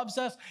still loves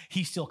us.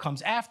 He still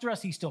comes after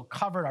us. He still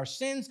covered our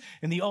sins.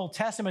 In the Old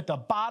Testament, the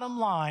bottom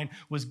line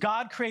was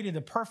God created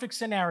the perfect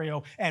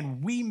scenario,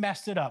 and we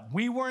messed it up.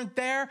 We weren't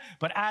there,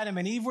 but Adam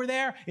and Eve were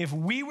there. If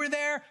we were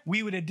there,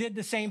 we would have did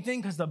the same thing,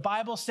 because the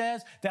Bible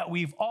says that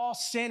we've all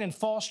sinned and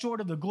fall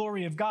short of the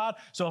glory of God.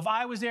 So if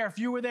I was there, if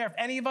you were there, if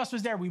any of us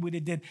was there, we would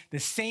have did the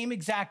same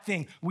exact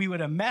thing. We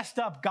would have messed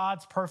up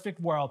God's perfect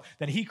world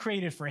that he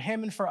created for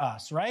him and for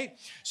us, right?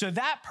 So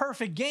that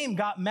perfect game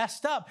got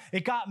messed up.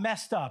 It got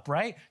messed up,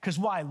 right? Because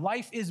why?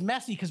 Life is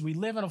messy because we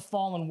live in a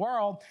fallen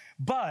world,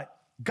 but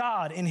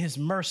God in his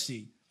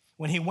mercy,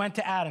 when he went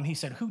to Adam, he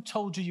said, who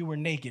told you you were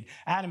naked?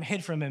 Adam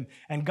hid from him,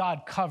 and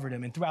God covered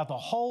him. And throughout the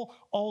whole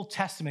Old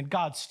Testament,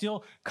 God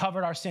still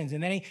covered our sins.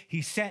 And then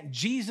he sent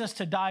Jesus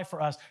to die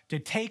for us, to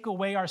take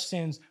away our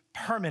sins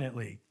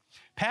permanently.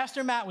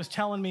 Pastor Matt was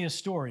telling me a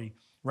story,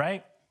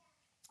 right?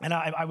 And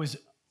I was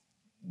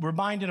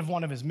reminded of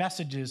one of his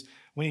messages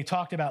when he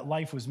talked about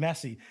life was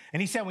messy.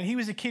 And he said when he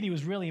was a kid, he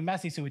was really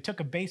messy. So he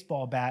took a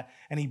baseball bat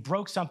and he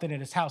broke something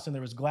in his house, and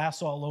there was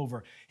glass all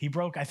over. He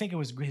broke, I think it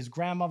was his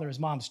grandmother, his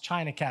mom's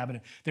china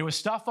cabinet. There was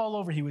stuff all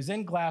over. He was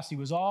in glass. He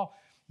was all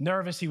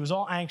nervous. He was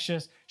all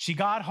anxious. She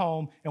got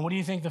home, and what do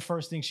you think the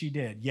first thing she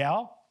did?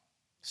 Yell?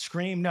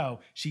 Scream? No.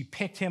 She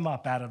picked him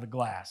up out of the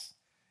glass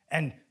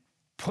and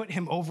put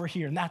him over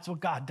here. And that's what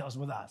God does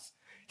with us.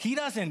 He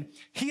doesn't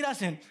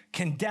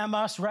condemn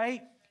us,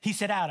 right? He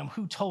said, Adam,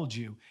 who told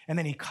you? And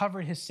then he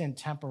covered his sin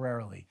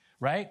temporarily,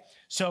 right?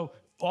 So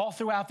all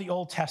throughout the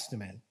Old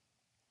Testament.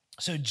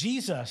 So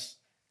Jesus,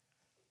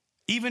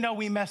 even though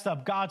we messed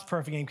up God's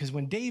perfect game, because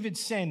when David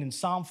sinned in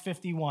Psalm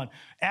 51,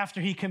 after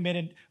he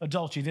committed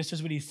adultery, this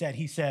is what he said.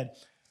 He said,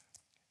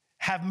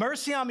 have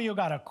mercy on me, O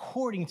God,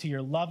 according to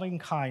your loving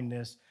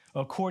kindness,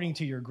 according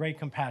to your great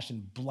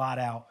compassion, blot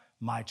out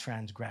my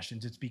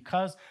transgressions. It's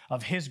because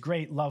of his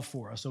great love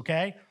for us,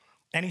 okay?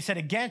 And he said,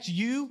 against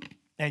you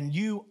and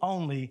you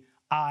only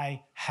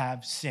I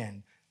have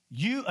sinned.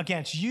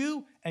 Against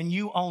you and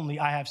you only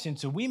I have sinned.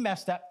 So we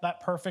messed up that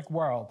perfect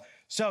world.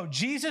 So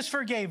Jesus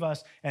forgave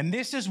us, and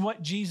this is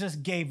what Jesus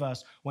gave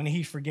us when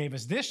he forgave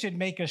us. This should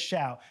make us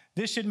shout.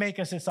 This should make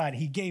us excited.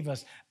 He gave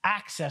us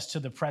access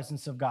to the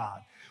presence of God.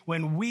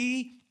 When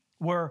we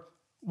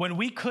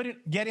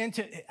couldn't get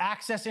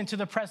access into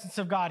the presence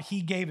of God,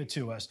 he gave it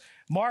to us.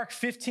 Mark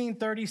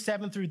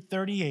 15:37 through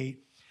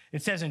 38.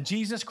 It says, and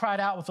Jesus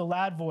cried out with a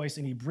loud voice,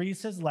 and he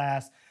breathed his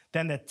last.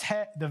 Then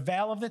the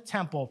veil of the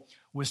temple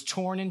was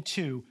torn in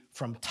two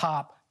from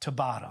top to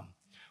bottom.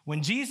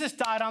 When Jesus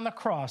died on the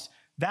cross,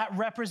 that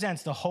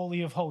represents the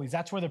Holy of Holies.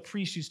 That's where the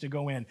priest used to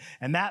go in.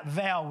 And that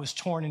veil was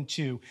torn in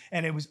two,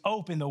 and it was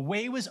open. The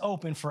way was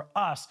open for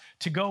us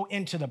to go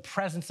into the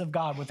presence of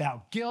God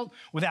without guilt,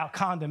 without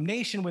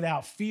condemnation,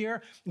 without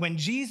fear. When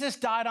Jesus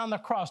died on the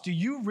cross, do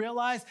you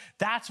realize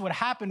that's what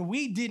happened?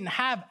 We didn't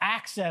have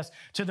access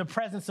to the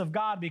presence of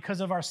God because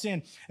of our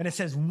sin. And it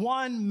says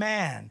one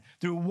man,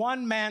 through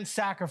one man's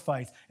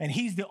sacrifice, and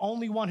he's the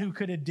only one who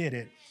could have did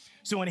it.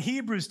 So in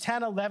Hebrews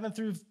 10:11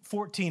 through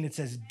 14, it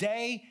says,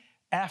 day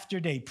after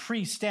day,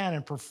 priests stand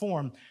and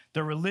perform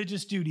the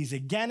religious duties.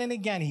 Again and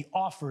again, he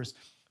offers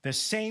the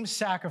same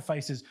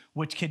sacrifices,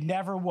 which could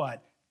never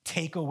what?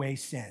 Take away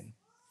sin.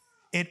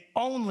 it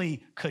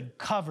only could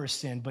cover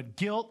sin, but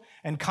guilt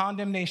and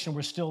condemnation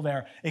were still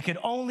there. It could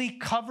only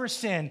cover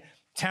sin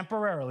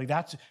temporarily.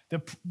 That's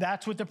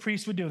what the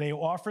priest would do. They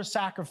offer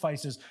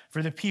sacrifices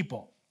for the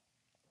people,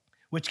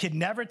 which could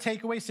never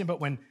take away sin. But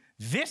when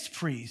this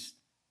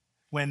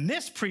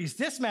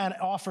man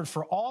offered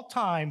for all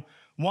time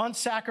one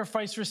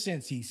sacrifice for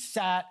sins, he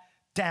sat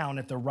down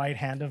at the right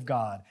hand of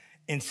God.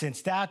 And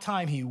since that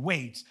time, he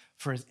waits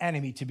for his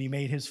enemy to be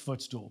made his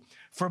footstool.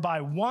 For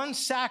by one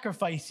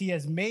sacrifice, he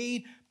has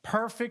made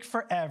perfect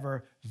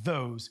forever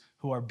those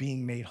who are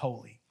being made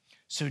holy.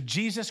 So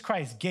Jesus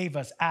Christ gave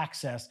us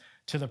access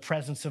to the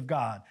presence of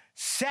God.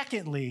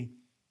 Secondly,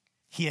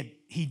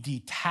 he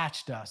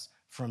detached us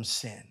from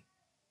sin.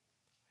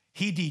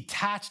 He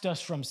detached us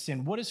from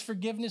sin. What does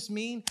forgiveness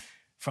mean?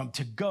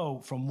 To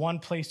go from one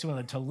place to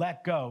another, to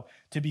let go,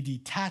 to be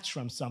detached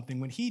from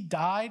something. When he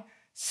died,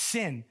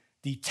 sin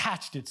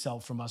detached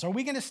itself from us. Are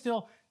we going to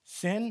still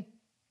sin?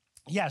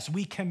 Yes,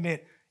 we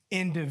commit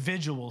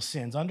individual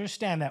sins.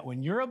 Understand that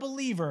when you're a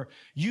believer,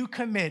 you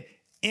commit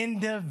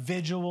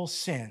individual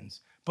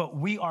sins, but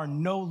we are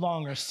no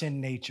longer sin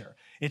nature.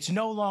 It's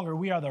no longer,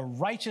 we are the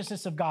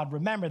righteousness of God.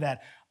 Remember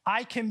that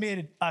I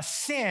committed a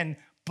sin,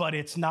 but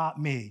it's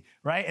not me,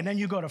 right? And then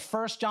you go to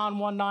 1 John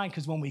 1:9,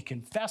 because when we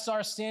confess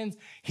our sins,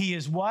 he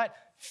is what?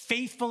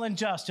 Faithful and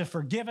just to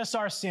forgive us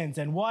our sins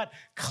and what?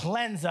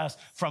 Cleanse us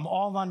from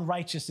all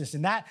unrighteousness.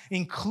 And that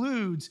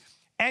includes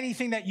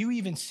anything that you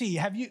even see.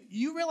 Have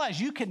you realize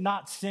you could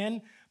not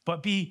sin,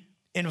 but be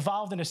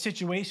involved in a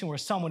situation where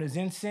someone is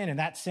in sin and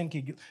that sin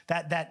could,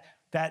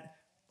 that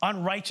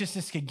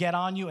unrighteousness could get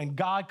on you, and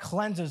God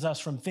cleanses us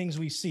from things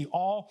we see,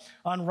 all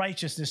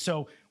unrighteousness.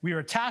 So we are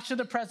attached to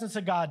the presence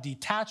of God,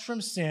 detached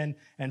from sin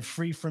and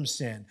free from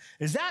sin.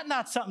 Is that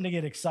not something to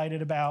get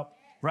excited about?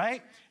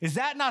 Right? Is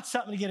that not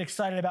something to get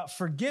excited about?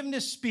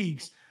 Forgiveness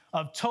speaks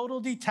of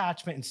total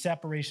detachment and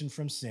separation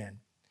from sin.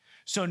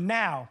 So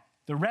now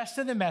the rest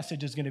of the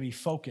message is going to be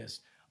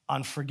focused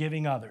on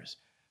forgiving others.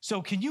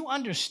 So can you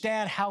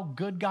understand how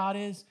good God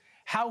is?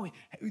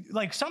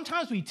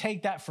 Sometimes we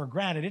take that for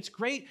granted. It's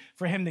great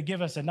for him to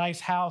give us a nice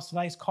house,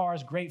 nice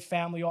cars, great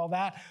family, all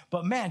that.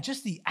 But man,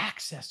 just the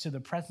access to the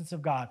presence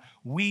of God,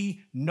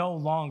 we no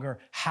longer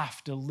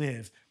have to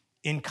live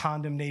in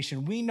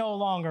condemnation. We no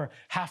longer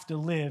have to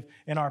live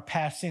in our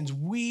past sins.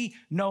 We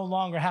no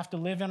longer have to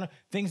live in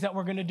things that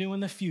we're going to do in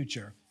the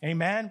future.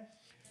 Amen?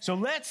 So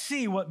let's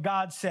see what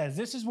God says.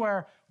 This is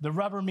where the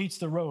rubber meets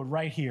the road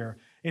right here.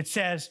 It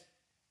says,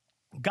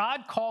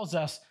 God calls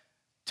us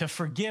to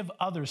forgive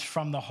others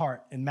from the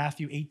heart in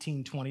Matthew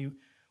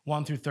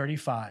 18:21 through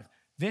 35.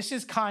 This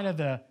is kind of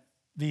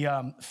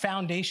the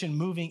foundation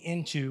moving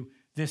into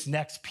this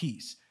next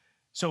piece.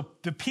 So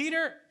the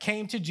Peter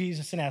came to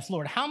Jesus and asked,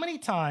 Lord, how many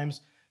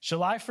times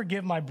shall I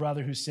forgive my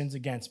brother who sins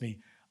against me?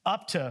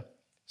 Up to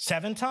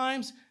 7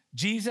 times?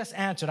 Jesus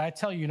answered, I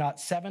tell you,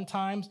 not 7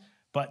 times,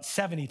 but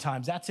 70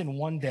 times. That's in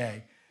one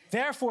day.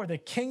 Therefore, the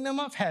kingdom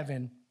of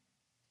heaven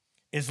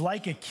is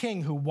like a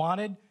king who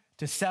wanted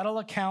to settle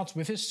accounts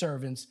with his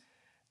servants.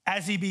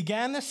 As he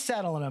began to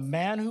settle, and a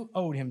man who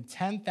owed him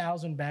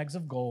 10,000 bags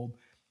of gold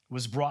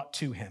was brought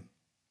to him.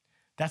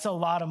 That's a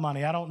lot of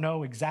money. I don't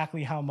know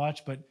exactly how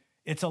much, but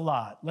it's a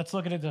lot. Let's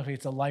look at it this way.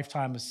 It's a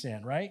lifetime of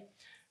sin, right?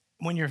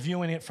 When you're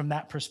viewing it from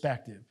that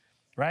perspective,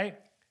 right?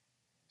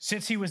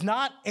 Since he was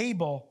not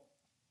able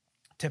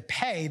to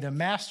pay, the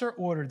master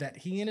ordered that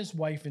he and his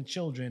wife and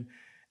children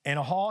and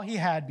all he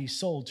had be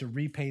sold to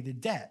repay the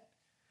debt.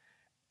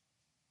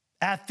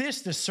 At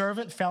this, the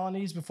servant fell on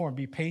his knees before him.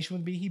 Be patient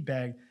with me, he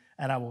begged,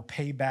 and I will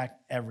pay back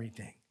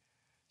everything.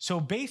 So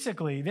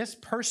basically, this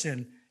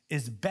person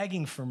is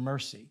begging for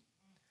mercy,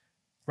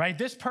 right?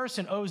 This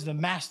person owes the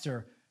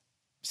master,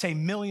 say,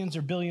 millions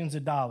or billions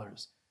of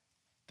dollars.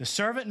 The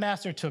servant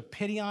master took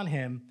pity on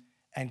him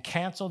and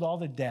canceled all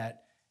the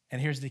debt.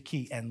 And here's the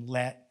key, and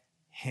let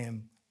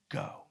him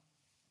go.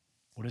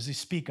 What does he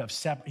speak of?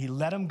 He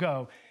let him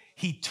go.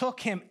 He took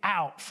him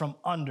out from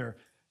under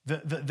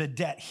the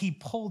debt. He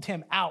pulled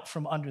him out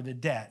from under the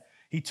debt.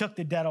 He took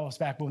the debt off his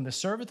back. But when the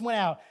servant went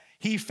out,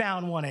 he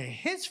found one of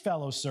his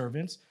fellow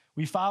servants.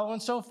 We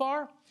following so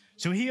far?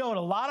 So he owed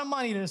a lot of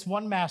money to this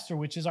one master,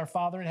 which is our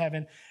Father in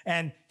heaven,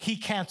 and he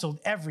canceled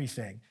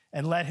everything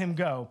and let him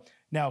go.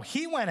 Now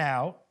he went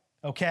out,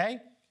 okay,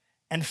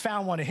 and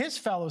found one of his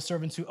fellow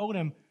servants who owed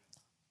him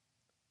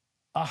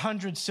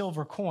 100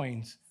 silver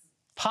coins,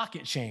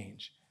 pocket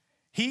change.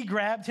 He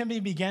grabbed him, he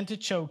began to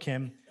choke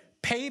him.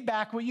 Pay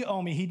back what you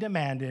owe me, he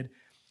demanded.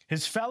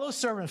 His fellow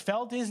servant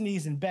fell to his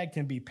knees and begged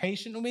him, be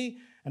patient with me,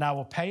 and I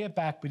will pay it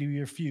back, but he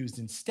refused.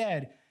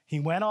 Instead, he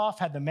went off,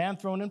 had the man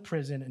thrown in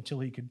prison until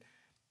he could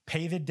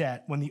pay the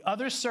debt. When the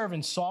other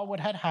servants saw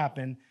what had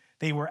happened,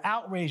 they were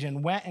outraged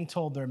and went and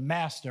told their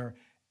master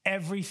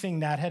everything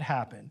that had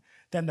happened.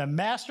 Then the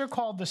master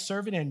called the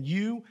servant in.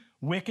 You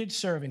wicked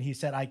servant, he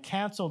said, I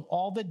canceled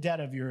all the debt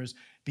of yours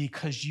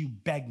because you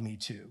begged me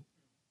to.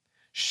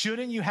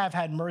 Shouldn't you have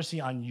had mercy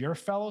on your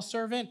fellow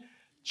servant,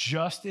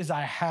 just as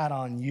I had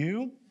on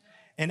you?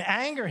 In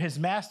anger, his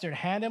master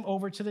handed him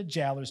over to the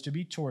jailers to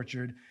be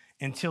tortured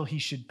until he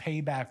should pay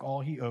back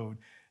all he owed.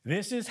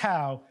 This is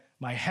how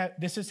my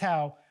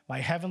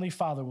heavenly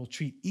Father will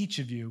treat each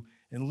of you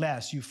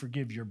unless you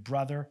forgive your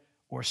brother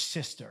or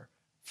sister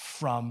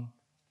from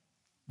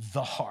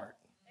the heart.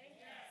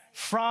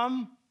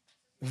 From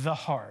the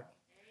heart.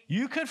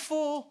 You could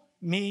fool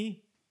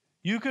me.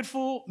 You could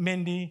fool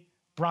Mindy,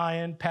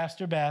 Brian,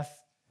 Pastor Beth.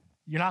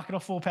 You're not going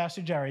to fool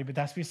Pastor Jerry, but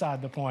that's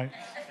beside the point.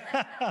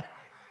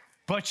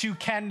 But you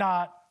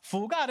cannot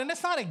fool God. And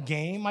it's not a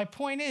game. My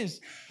point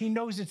is, he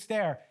knows it's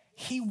there.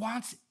 He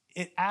wants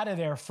it out of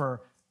there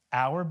for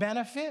our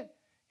benefit,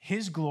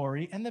 his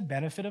glory, and the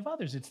benefit of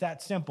others. It's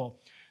that simple.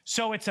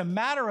 So it's a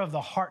matter of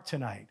the heart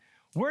tonight.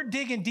 We're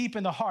digging deep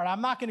in the heart.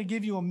 I'm not going to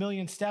give you a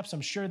million steps. I'm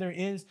sure there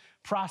is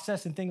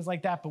process and things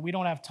like that, but we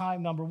don't have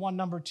time, number one.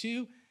 Number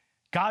two,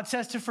 God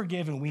says to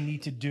forgive, and we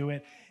need to do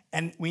it.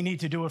 And we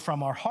need to do it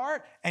from our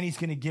heart, and he's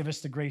going to give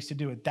us the grace to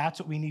do it. That's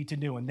what we need to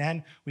do. And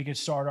then we can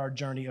start our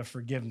journey of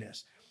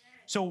forgiveness.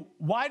 So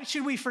why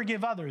should we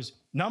forgive others?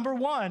 Number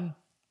one,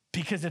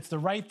 because it's the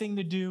right thing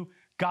to do.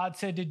 God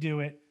said to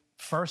do it,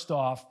 first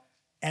off,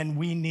 and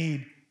we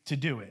need to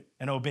do it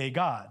and obey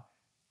God.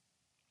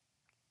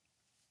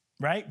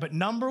 Right? But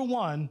number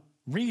one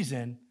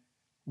reason,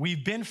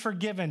 we've been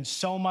forgiven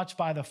so much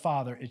by the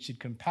Father, it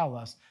should compel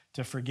us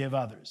to forgive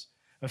others.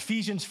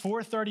 Ephesians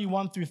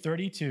 4:31 through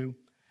 32,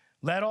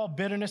 let all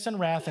bitterness and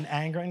wrath and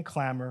anger and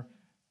clamor,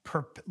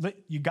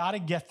 you got to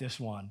get this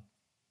one,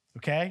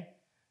 okay?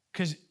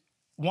 Because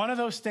one of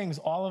those things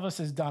all of us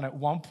has done at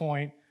one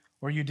point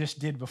or you just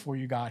did before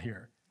you got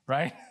here,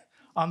 right?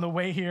 On the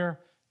way here,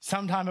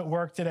 sometime at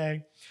work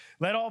today.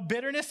 Let all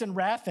bitterness and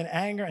wrath and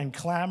anger and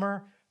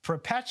clamor,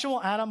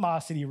 perpetual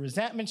animosity,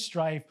 resentment,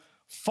 strife,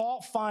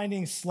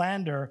 fault-finding,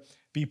 slander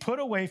be put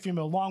away from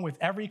you along with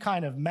every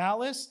kind of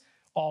malice,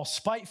 all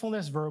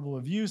spitefulness, verbal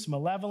abuse,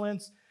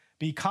 malevolence.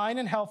 Be kind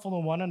and helpful to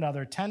one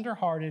another,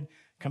 tender-hearted,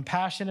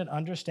 compassionate,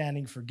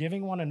 understanding,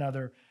 forgiving one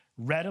another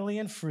readily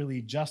and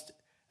freely, just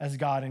as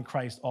God in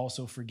Christ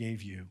also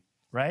forgave you,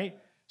 right?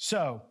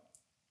 So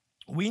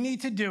we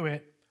need to do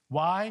it.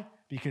 Why?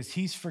 Because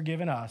he's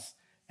forgiven us.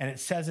 And it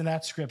says in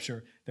that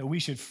scripture that we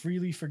should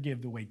freely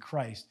forgive the way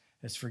Christ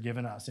has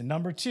forgiven us. And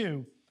number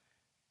two,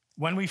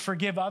 when we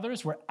forgive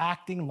others, we're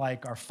acting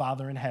like our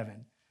Father in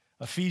heaven.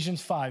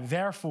 Ephesians 5,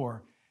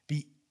 therefore,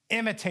 be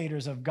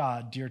imitators of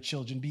God, dear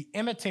children. Be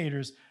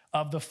imitators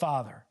of the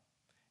Father.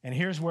 And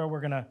here's where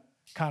we're going to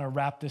kind of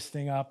wrap this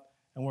thing up.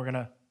 And we're going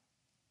to,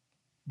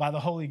 by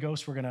the Holy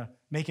Ghost, we're going to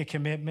make a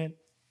commitment.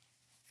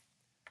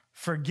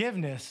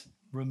 Forgiveness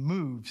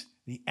removes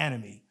the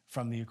enemy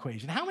from the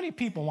equation. How many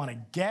people want to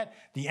get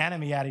the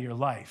enemy out of your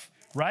life,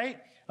 right?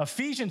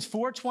 Ephesians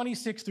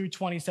 4:26 through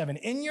 27.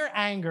 In your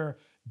anger,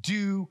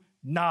 do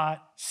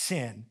not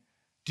sin.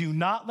 Do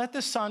not let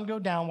the sun go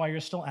down while you're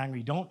still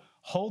angry. Don't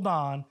hold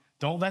on.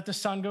 Don't let the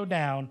sun go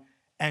down,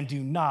 and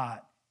do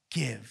not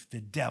give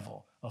the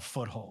devil a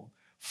foothold.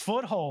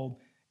 Foothold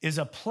is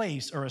a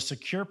place or a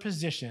secure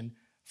position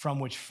from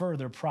which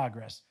further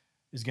progress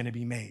is going to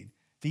be made.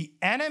 The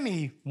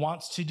enemy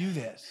wants to do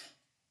this.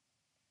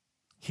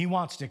 He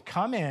wants to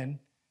come in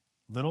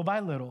little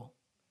by little,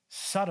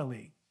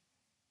 subtly,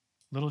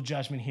 little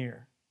judgment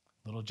here,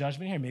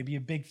 maybe a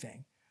big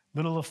thing,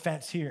 little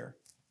offense here.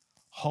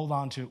 Hold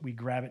on to it. We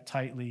grab it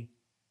tightly.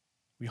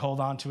 We hold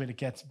on to it. It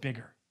gets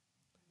bigger.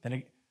 Then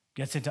it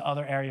gets into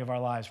other area of our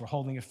lives. We're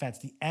holding offense.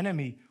 The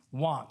enemy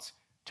wants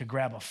to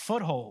grab a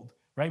foothold,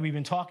 right? We've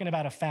been talking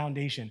about a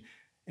foundation.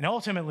 And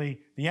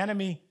ultimately, the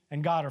enemy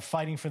and God are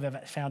fighting for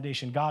the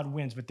foundation. God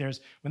wins, but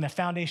when the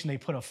foundation, they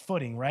put a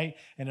footing, right?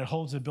 And it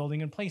holds the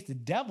building in place. The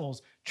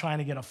devil's trying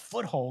to get a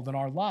foothold in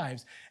our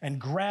lives and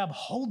grab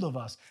hold of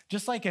us.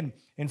 Just like in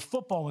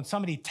football, when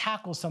somebody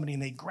tackles somebody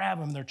and they grab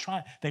them,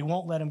 they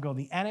won't let them go.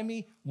 The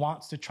enemy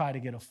wants to try to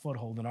get a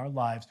foothold in our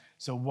lives.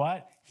 So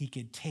what? He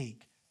could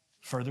take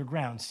further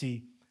ground.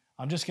 See,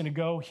 I'm just going to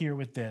go here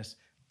with this.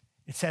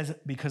 It says,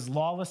 because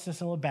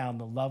lawlessness will abound,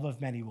 the love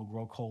of many will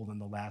grow cold in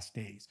the last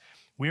days.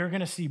 We are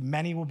going to see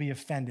many will be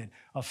offended.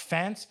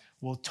 Offense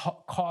will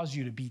cause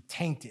you to be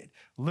tainted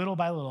little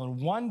by little.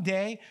 And one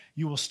day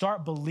you will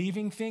start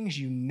believing things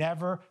you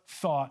never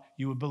thought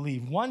you would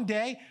believe. One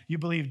day you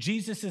believe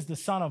Jesus is the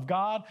Son of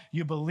God.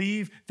 You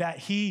believe that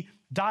he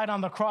died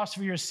on the cross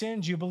for your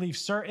sins. You believe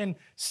certain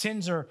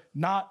sins are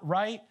not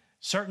right.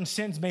 Certain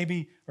sins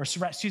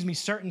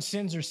certain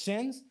sins are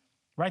sins,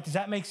 right? Does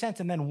that make sense?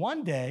 And then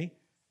one day,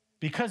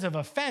 because of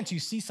offense, you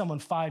see someone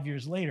 5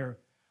 years later,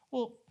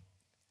 well,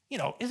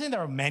 isn't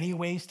there many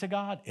ways to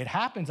God? It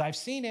happens. I've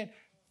seen it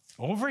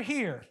over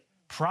here.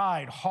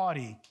 Pride,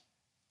 haughty,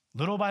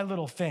 little by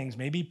little things.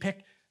 Maybe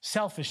pick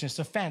selfishness,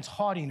 offense,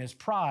 haughtiness,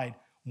 pride.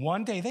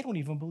 One day, they don't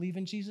even believe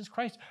in Jesus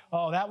Christ.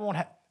 Oh, that won't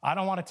happen. I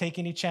don't want to take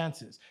any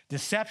chances.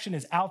 Deception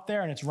is out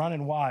there and it's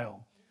running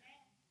wild.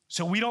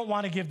 So we don't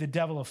want to give the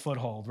devil a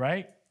foothold,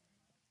 right?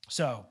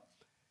 So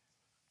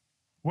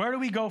where do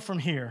we go from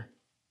here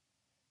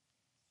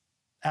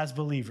as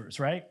believers,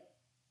 right?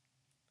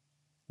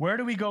 Where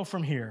do we go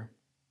from here?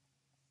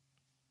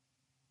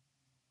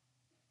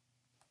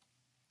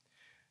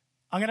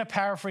 I'm going to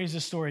paraphrase the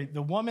story.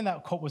 The woman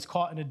that was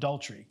caught in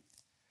adultery,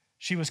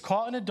 she was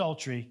caught in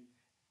adultery.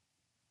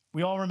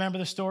 We all remember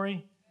the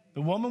story?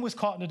 The woman was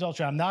caught in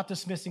adultery. I'm not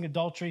dismissing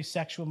adultery,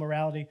 sexual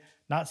morality,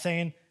 not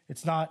saying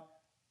it's not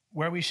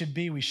where we should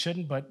be. We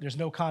shouldn't, but there's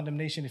no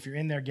condemnation. If you're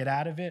in there, get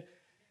out of it.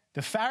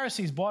 The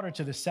Pharisees brought her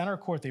to the center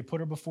court. They put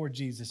her before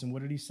Jesus. And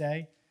what did he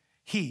say?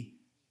 He,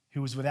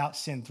 who was without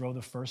sin, throw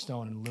the first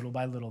stone. And little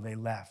by little, they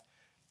left.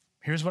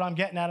 Here's what I'm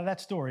getting out of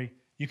that story.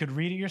 You could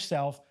read it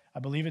yourself. I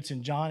believe it's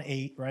in John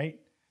 8, right?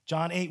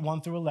 John 8,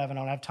 1 through 11. I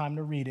don't have time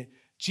to read it.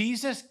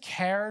 Jesus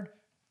cared.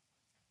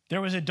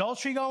 There was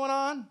adultery going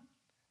on,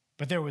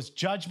 but there was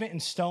judgment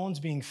and stones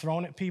being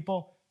thrown at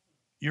people.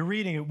 You're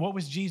reading it. What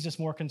was Jesus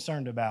more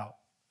concerned about?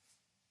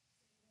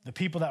 The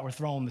people that were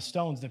throwing the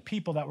stones, the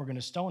people that were going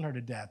to stone her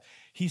to death.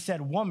 He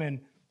said,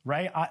 woman,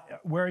 right,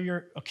 where are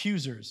your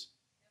accusers?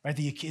 Right,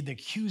 the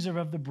accuser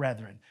of the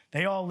brethren.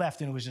 They all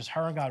left, and it was just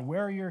her and God.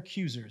 Where are your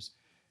accusers?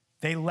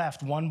 They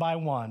left one by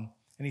one.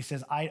 And he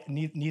says,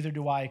 neither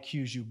do I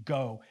accuse you.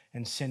 Go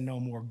and sin no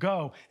more.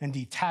 Go and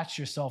detach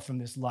yourself from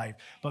this life.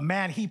 But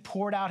man, he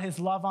poured out his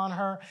love on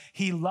her.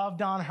 He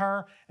loved on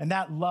her. And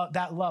that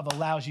love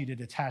allows you to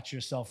detach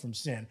yourself from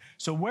sin.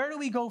 So where do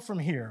we go from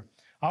here?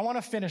 I want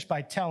to finish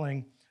by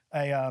telling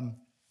a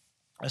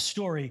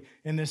story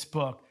in this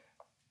book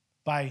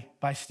by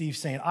Steve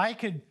Saint. I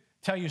could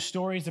tell you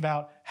stories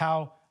about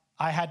how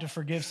I had to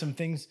forgive some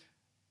things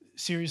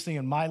seriously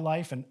in my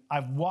life. And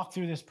I've walked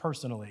through this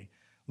personally.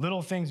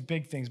 Little things,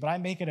 big things, but I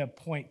make it a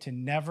point to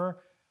never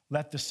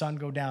let the sun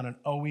go down and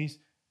always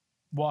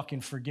walk in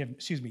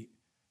forgiveness.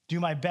 Do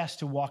my best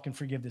to walk in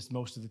forgiveness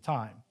most of the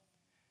time.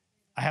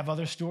 I have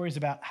other stories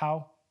about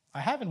how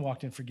I haven't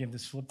walked in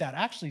forgiveness, flipped out.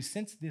 Actually,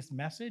 since this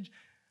message,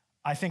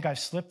 I think I've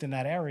slipped in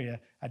that area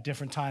at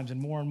different times, and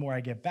more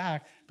I get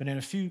back. But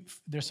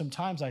there's some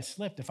times I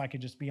slipped, if I could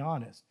just be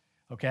honest,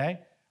 okay?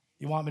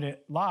 You want me to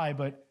lie,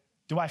 but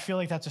do I feel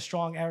like that's a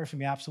strong area for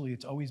me? Absolutely.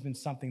 It's always been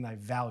something that I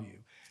value.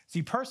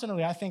 See,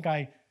 personally, I think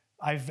I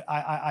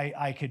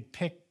could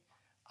pick.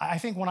 I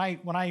think when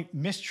I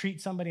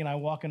mistreat somebody and I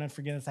walk in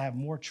unforgiveness, I have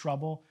more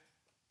trouble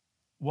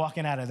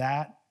walking out of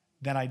that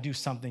than I do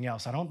something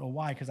else. I don't know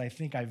why, because I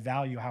think I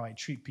value how I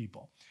treat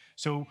people.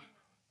 So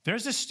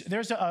there's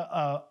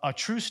a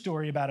true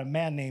story about a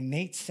man named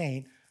Nate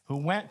Saint who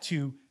went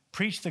to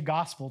preach the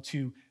gospel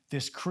to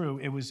this crew.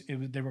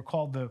 They were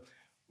called the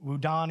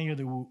Wudani or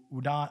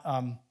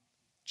the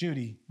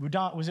Judy.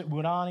 Was it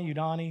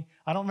Udani?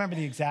 I don't remember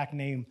the exact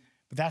name,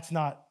 but that's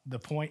not the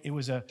point. It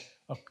was a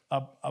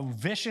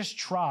vicious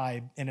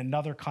tribe in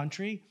another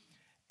country,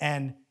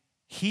 and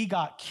he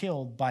got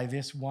killed by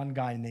this one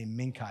guy named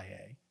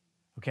Minkaye,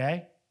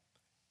 okay?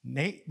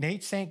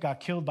 Nate Saint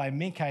got killed by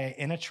Minkaye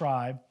in a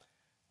tribe,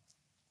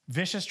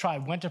 vicious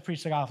tribe, went to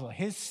preach the gospel.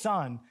 His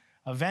son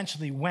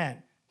eventually went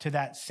to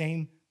that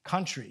same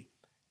country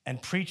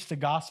and preached the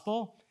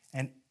gospel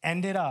and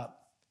ended up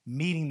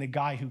meeting the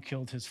guy who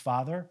killed his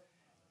father.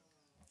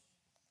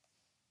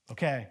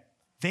 Okay,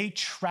 they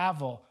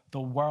travel the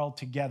world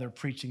together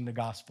preaching the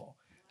gospel.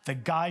 The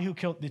guy who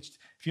killed, if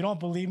you don't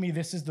believe me,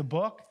 this is the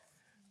book.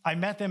 I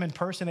met them in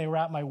person. They were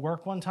at my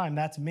work one time.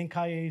 That's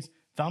Minkaye's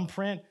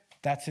thumbprint.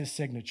 That's his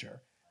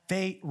signature.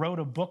 They wrote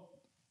a book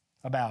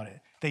about it.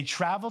 They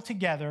traveled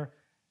together.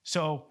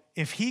 So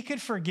if he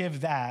could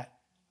forgive that,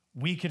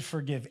 we could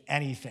forgive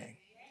anything.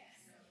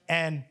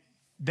 And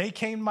they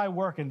came to my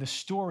work, and the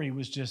story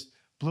was just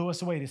blew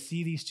us away to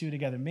see these two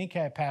together.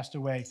 Minkaye passed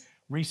away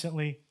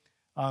recently.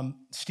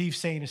 Steve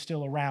Saint is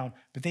still around,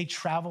 but they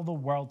travel the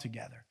world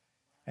together.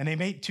 And they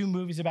made 2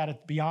 movies about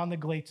it, Beyond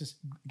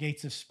the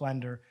Gates of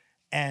Splendor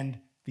and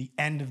The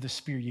End of the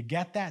Spear. You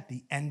get that?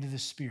 The End of the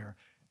Spear.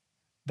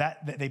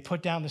 That they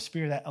put down the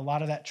spear, that a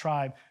lot of that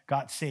tribe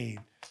got saved.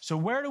 So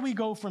where do we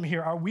go from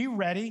here? Are we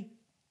ready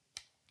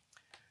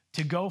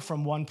to go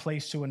from one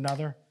place to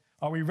another?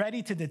 Are we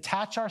ready to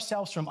detach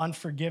ourselves from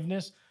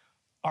unforgiveness?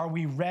 Are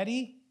we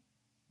ready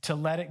to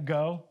let it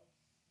go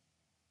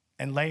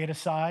and lay it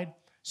aside?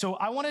 So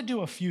I want to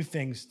do a few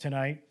things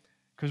tonight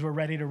because we're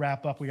ready to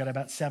wrap up. We got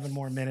about 7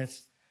 more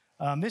minutes.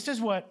 This is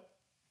what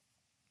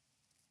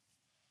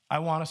I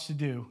want us to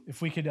do.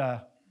 If we could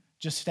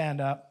just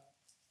stand up,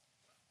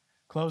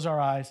 close our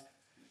eyes.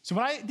 So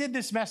when I did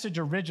this message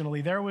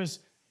originally,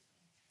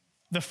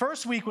 the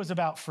first week was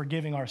about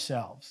forgiving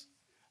ourselves,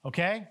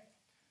 okay?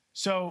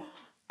 So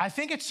I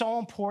think it's so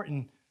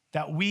important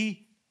that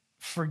we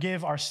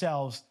forgive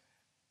ourselves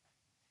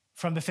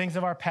from the things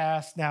of our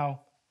past.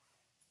 Now,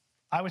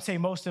 I would say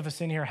most of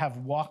us in here have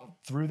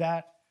walked through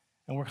that,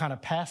 and we're kind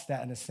of past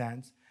that in a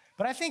sense.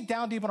 But I think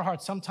down deep in our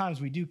hearts, sometimes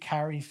we do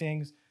carry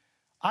things.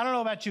 I don't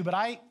know about you, but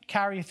I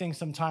carry things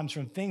sometimes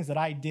from things that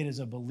I did as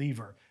a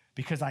believer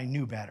because I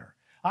knew better.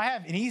 I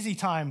have an easy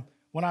time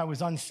when I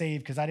was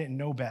unsaved because I didn't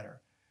know better.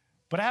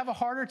 But I have a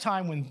harder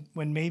time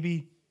when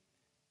maybe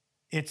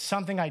it's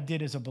something I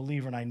did as a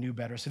believer and I knew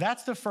better. So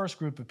that's the first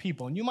group of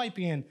people. And you might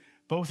be in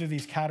both of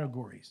these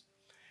categories.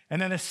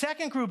 And then the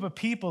second group of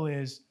people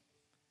is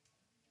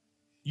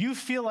you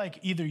feel like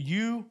either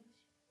you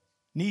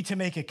need to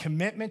make a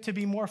commitment to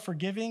be more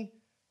forgiving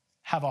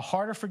have a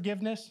heart of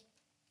forgiveness,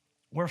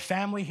 we're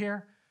family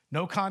here,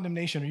 no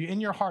condemnation, or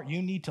in your heart,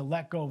 you need to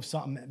let go of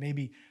something that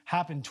maybe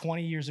happened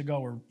 20 years ago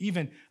or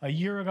even a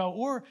year ago,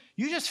 or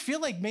you just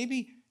feel like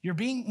maybe you're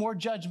being more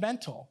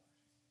judgmental.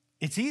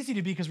 It's easy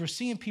to be because we're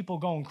seeing people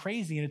going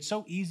crazy, and it's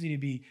so easy to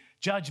be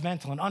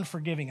judgmental and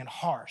unforgiving and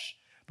harsh.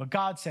 But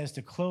God says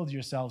to clothe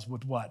yourselves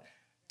with what?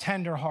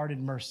 Tender-hearted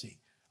mercy,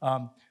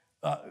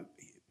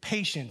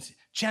 patience,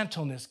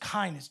 gentleness,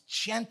 kindness,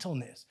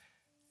 gentleness,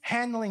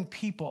 handling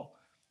people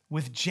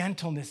with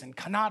gentleness and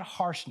not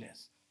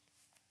harshness.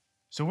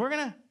 So we're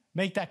going to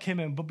make that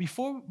commitment. But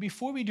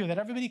before we do that,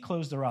 everybody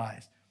close their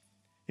eyes.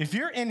 If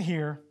you're in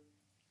here,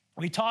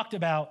 we talked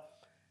about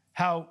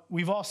how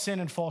we've all sinned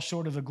and fall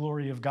short of the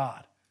glory of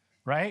God,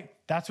 right?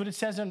 That's what it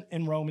says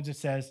in Romans. It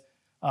says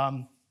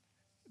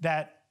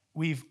that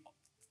we've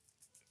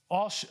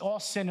all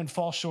sinned and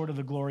fall short of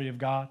the glory of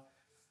God.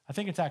 I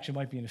think it actually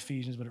might be in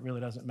Ephesians, but it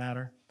really doesn't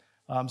matter.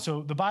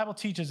 So the Bible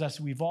teaches us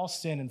we've all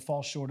sinned and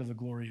fall short of the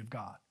glory of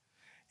God.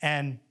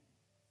 And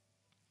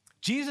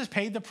Jesus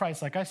paid the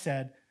price, like I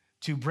said,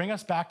 to bring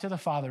us back to the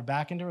Father,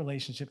 back into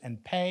relationship,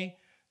 and pay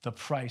the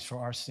price for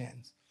our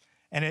sins.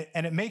 And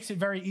it makes it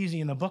very easy.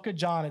 In the book of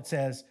John, it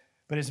says,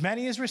 but as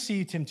many as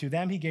received him, to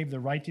them he gave the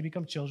right to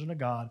become children of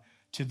God,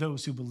 to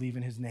those who believe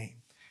in his name.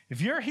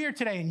 If you're here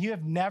today and you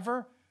have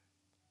never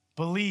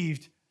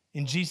believed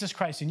in Jesus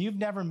Christ and you've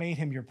never made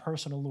him your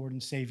personal Lord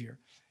and Savior,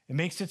 it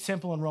makes it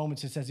simple in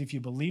Romans. It says, if you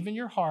believe in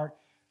your heart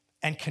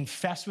and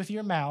confess with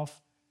your mouth,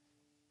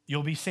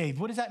 you'll be saved.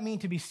 What does that mean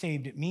to be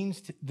saved? It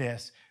means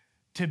this,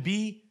 to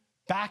be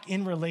back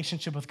in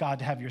relationship with God,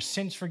 to have your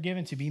sins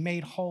forgiven, to be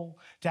made whole,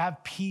 to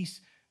have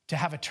peace, to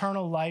have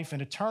eternal life.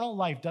 And eternal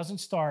life doesn't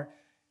start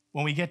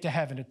when we get to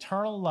heaven.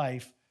 Eternal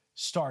life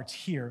starts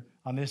here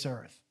on this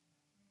earth,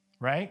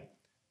 right?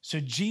 So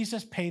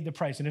Jesus paid the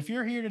price. And if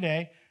you're here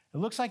today, it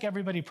looks like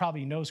everybody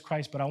probably knows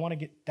Christ, but I want to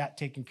get that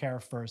taken care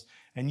of first.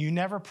 And you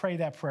never pray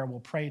that prayer.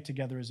 We'll pray it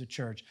together as a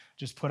church.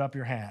 Just put up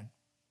your hand.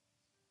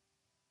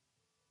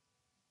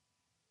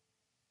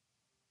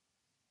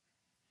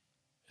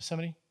 Is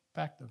somebody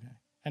back? Okay.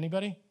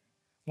 Anybody?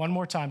 One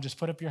more time. Just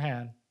put up your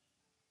hand.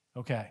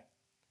 Okay.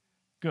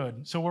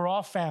 Good. So we're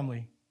all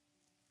family.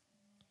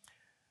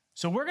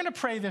 So we're going to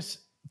pray this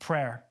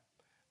prayer.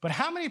 But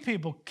how many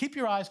people, keep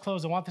your eyes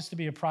closed. I want this to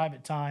be a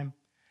private time.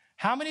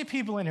 How many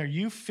people in here,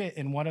 you fit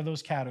in one of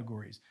those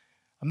categories?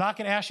 I'm not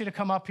going to ask you to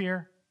come up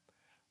here.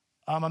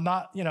 I'm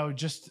not,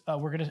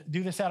 we're going to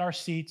do this at our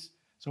seats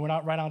so we're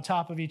not right on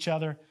top of each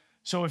other.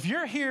 So if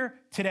you're here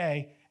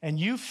today and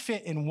you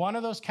fit in one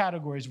of those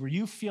categories where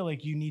you feel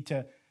like you need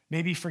to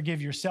maybe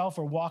forgive yourself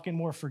or walk in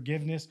more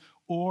forgiveness,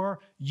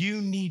 or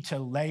you need to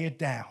lay it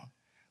down,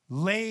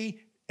 lay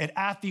it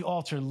at the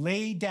altar,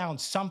 lay down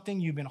something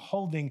you've been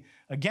holding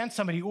against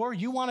somebody, or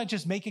you want to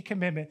just make a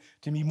commitment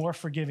to be more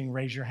forgiving,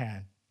 raise your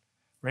hand.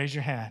 Raise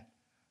your hand.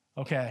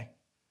 Okay.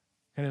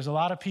 And there's a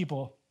lot of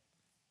people.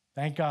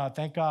 Thank God.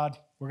 Thank God.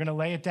 We're going to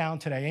lay it down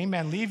today.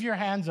 Amen. Leave your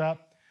hands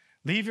up.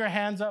 Leave your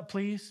hands up,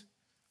 please.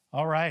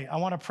 All right. I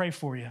want to pray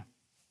for you.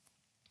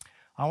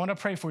 I want to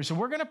pray for you. So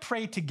we're going to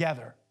pray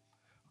together.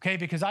 Okay.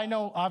 Because I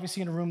know,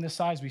 obviously, in a room this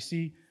size, we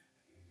see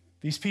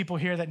these people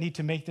here that need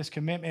to make this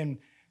commitment.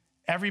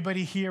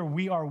 Everybody here,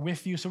 we are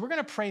with you. So we're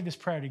going to pray this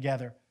prayer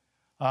together.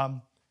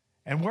 And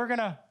we're going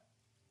to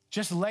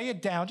just lay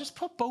it down. Just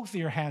put both of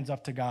your hands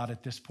up to God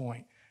at this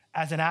point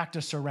as an act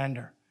of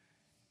surrender.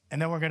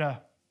 And then we're going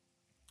to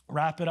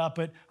wrap it up.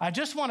 But I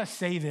just want to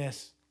say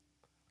this.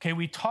 Okay,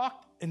 we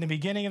talked in the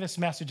beginning of this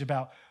message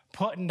about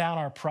putting down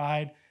our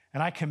pride.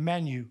 And I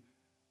commend you,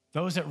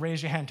 those that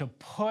raise your hand, to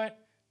put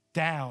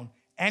down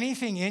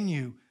anything in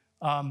you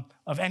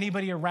of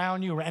anybody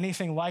around you or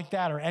anything like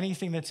that, or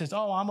anything that says,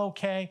 oh, I'm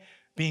okay.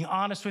 Being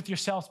honest with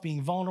yourselves,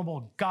 being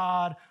vulnerable,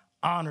 God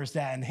honors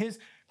that. And his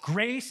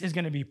grace is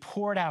going to be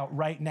poured out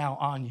right now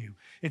on you.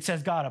 It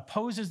says God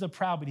opposes the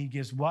proud, but he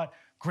gives what?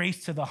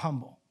 Grace to the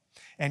humble.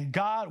 And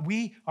God,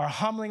 we are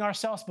humbling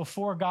ourselves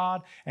before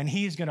God, and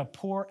he's going to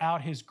pour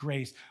out his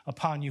grace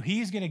upon you.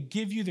 He's going to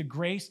give you the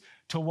grace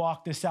to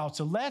walk this out.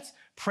 So let's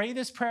pray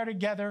this prayer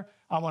together.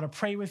 I want to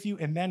pray with you,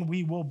 and then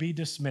we will be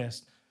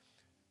dismissed.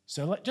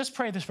 So just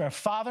pray this prayer.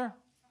 Father,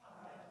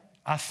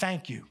 I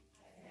thank you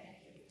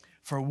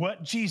for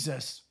what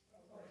Jesus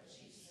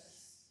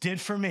did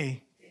for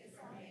me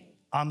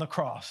on the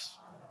cross.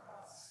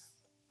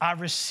 I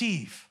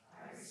receive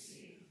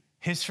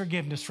his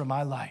forgiveness for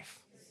my life.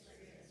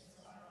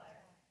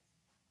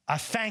 I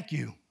thank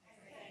you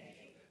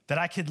that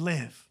I could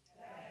live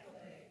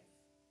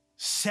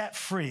set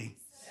free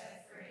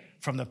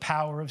from the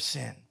power of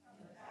sin.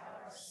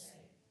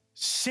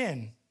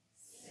 Sin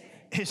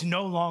is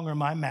no longer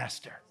my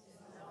master.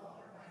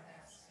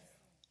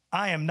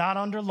 I am not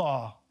under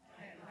law.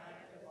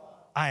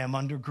 I am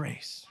under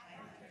grace.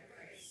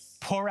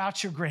 Pour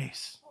out your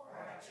grace.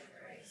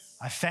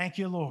 I thank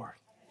you, Lord,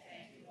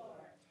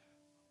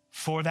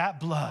 for that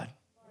blood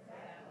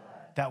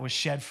that was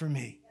shed for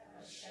me.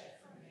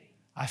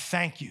 I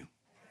thank you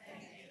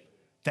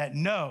that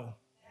no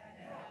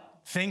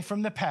thing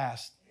from the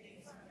past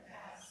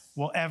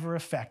will ever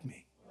affect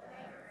me.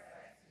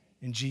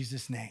 in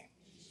Jesus' name.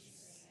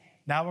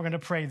 Now we're going to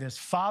pray this.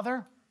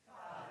 Father,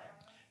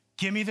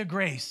 give me the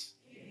grace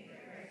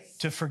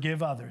to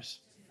forgive others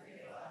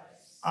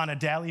on a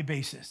daily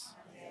basis.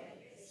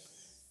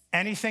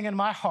 Anything in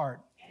my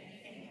heart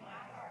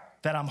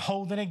that I'm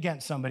holding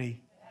against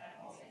somebody,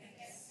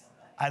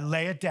 I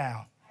lay it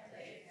down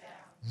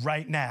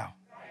right now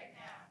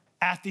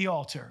at the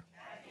altar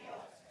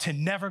to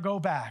never go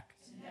back.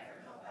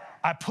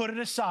 I put it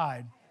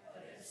aside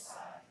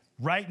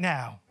right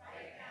now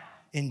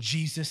in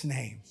Jesus'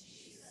 name.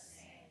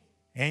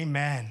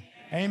 Amen.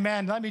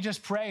 Amen. Let me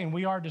just pray and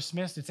we are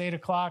dismissed. It's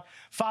 8:00.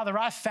 Father,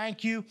 I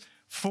thank you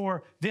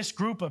for this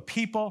group of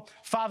people.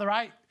 Father,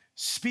 I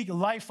speak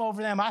life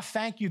over them. I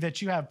thank you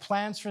that you have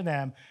plans for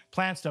them,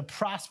 plans to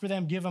prosper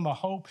them, give them a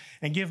hope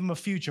and give them a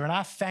future. And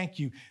I thank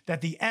you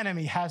that the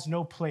enemy has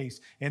no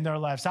place in their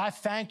lives. I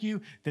thank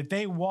you that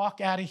they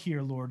walk out of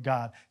here, Lord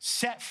God,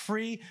 set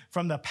free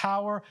from the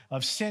power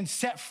of sin,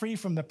 set free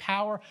from the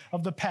power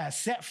of the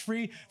past, set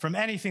free from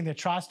anything that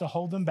tries to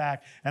hold them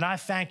back. And I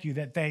thank you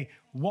that they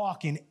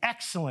walk in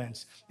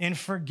excellence, in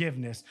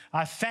forgiveness.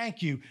 I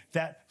thank you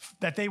that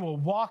they will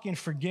walk in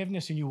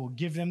forgiveness and you will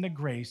give them the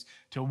grace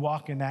to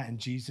walk in that in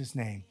Jesus'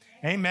 name.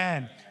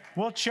 Amen.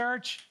 Well,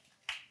 church,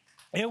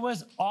 it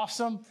was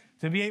awesome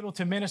to be able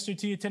to minister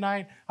to you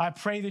tonight. I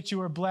pray that you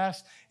were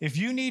blessed. If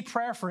you need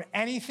prayer for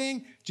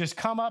anything, just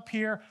come up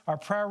here. Our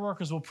prayer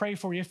workers will pray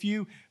for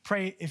you.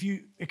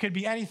 It could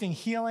be anything,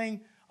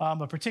 healing,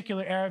 a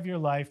particular area of your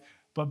life,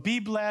 but be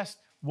blessed.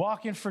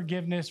 Walk in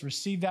forgiveness.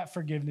 Receive that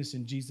forgiveness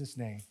in Jesus'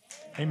 name.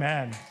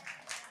 Amen.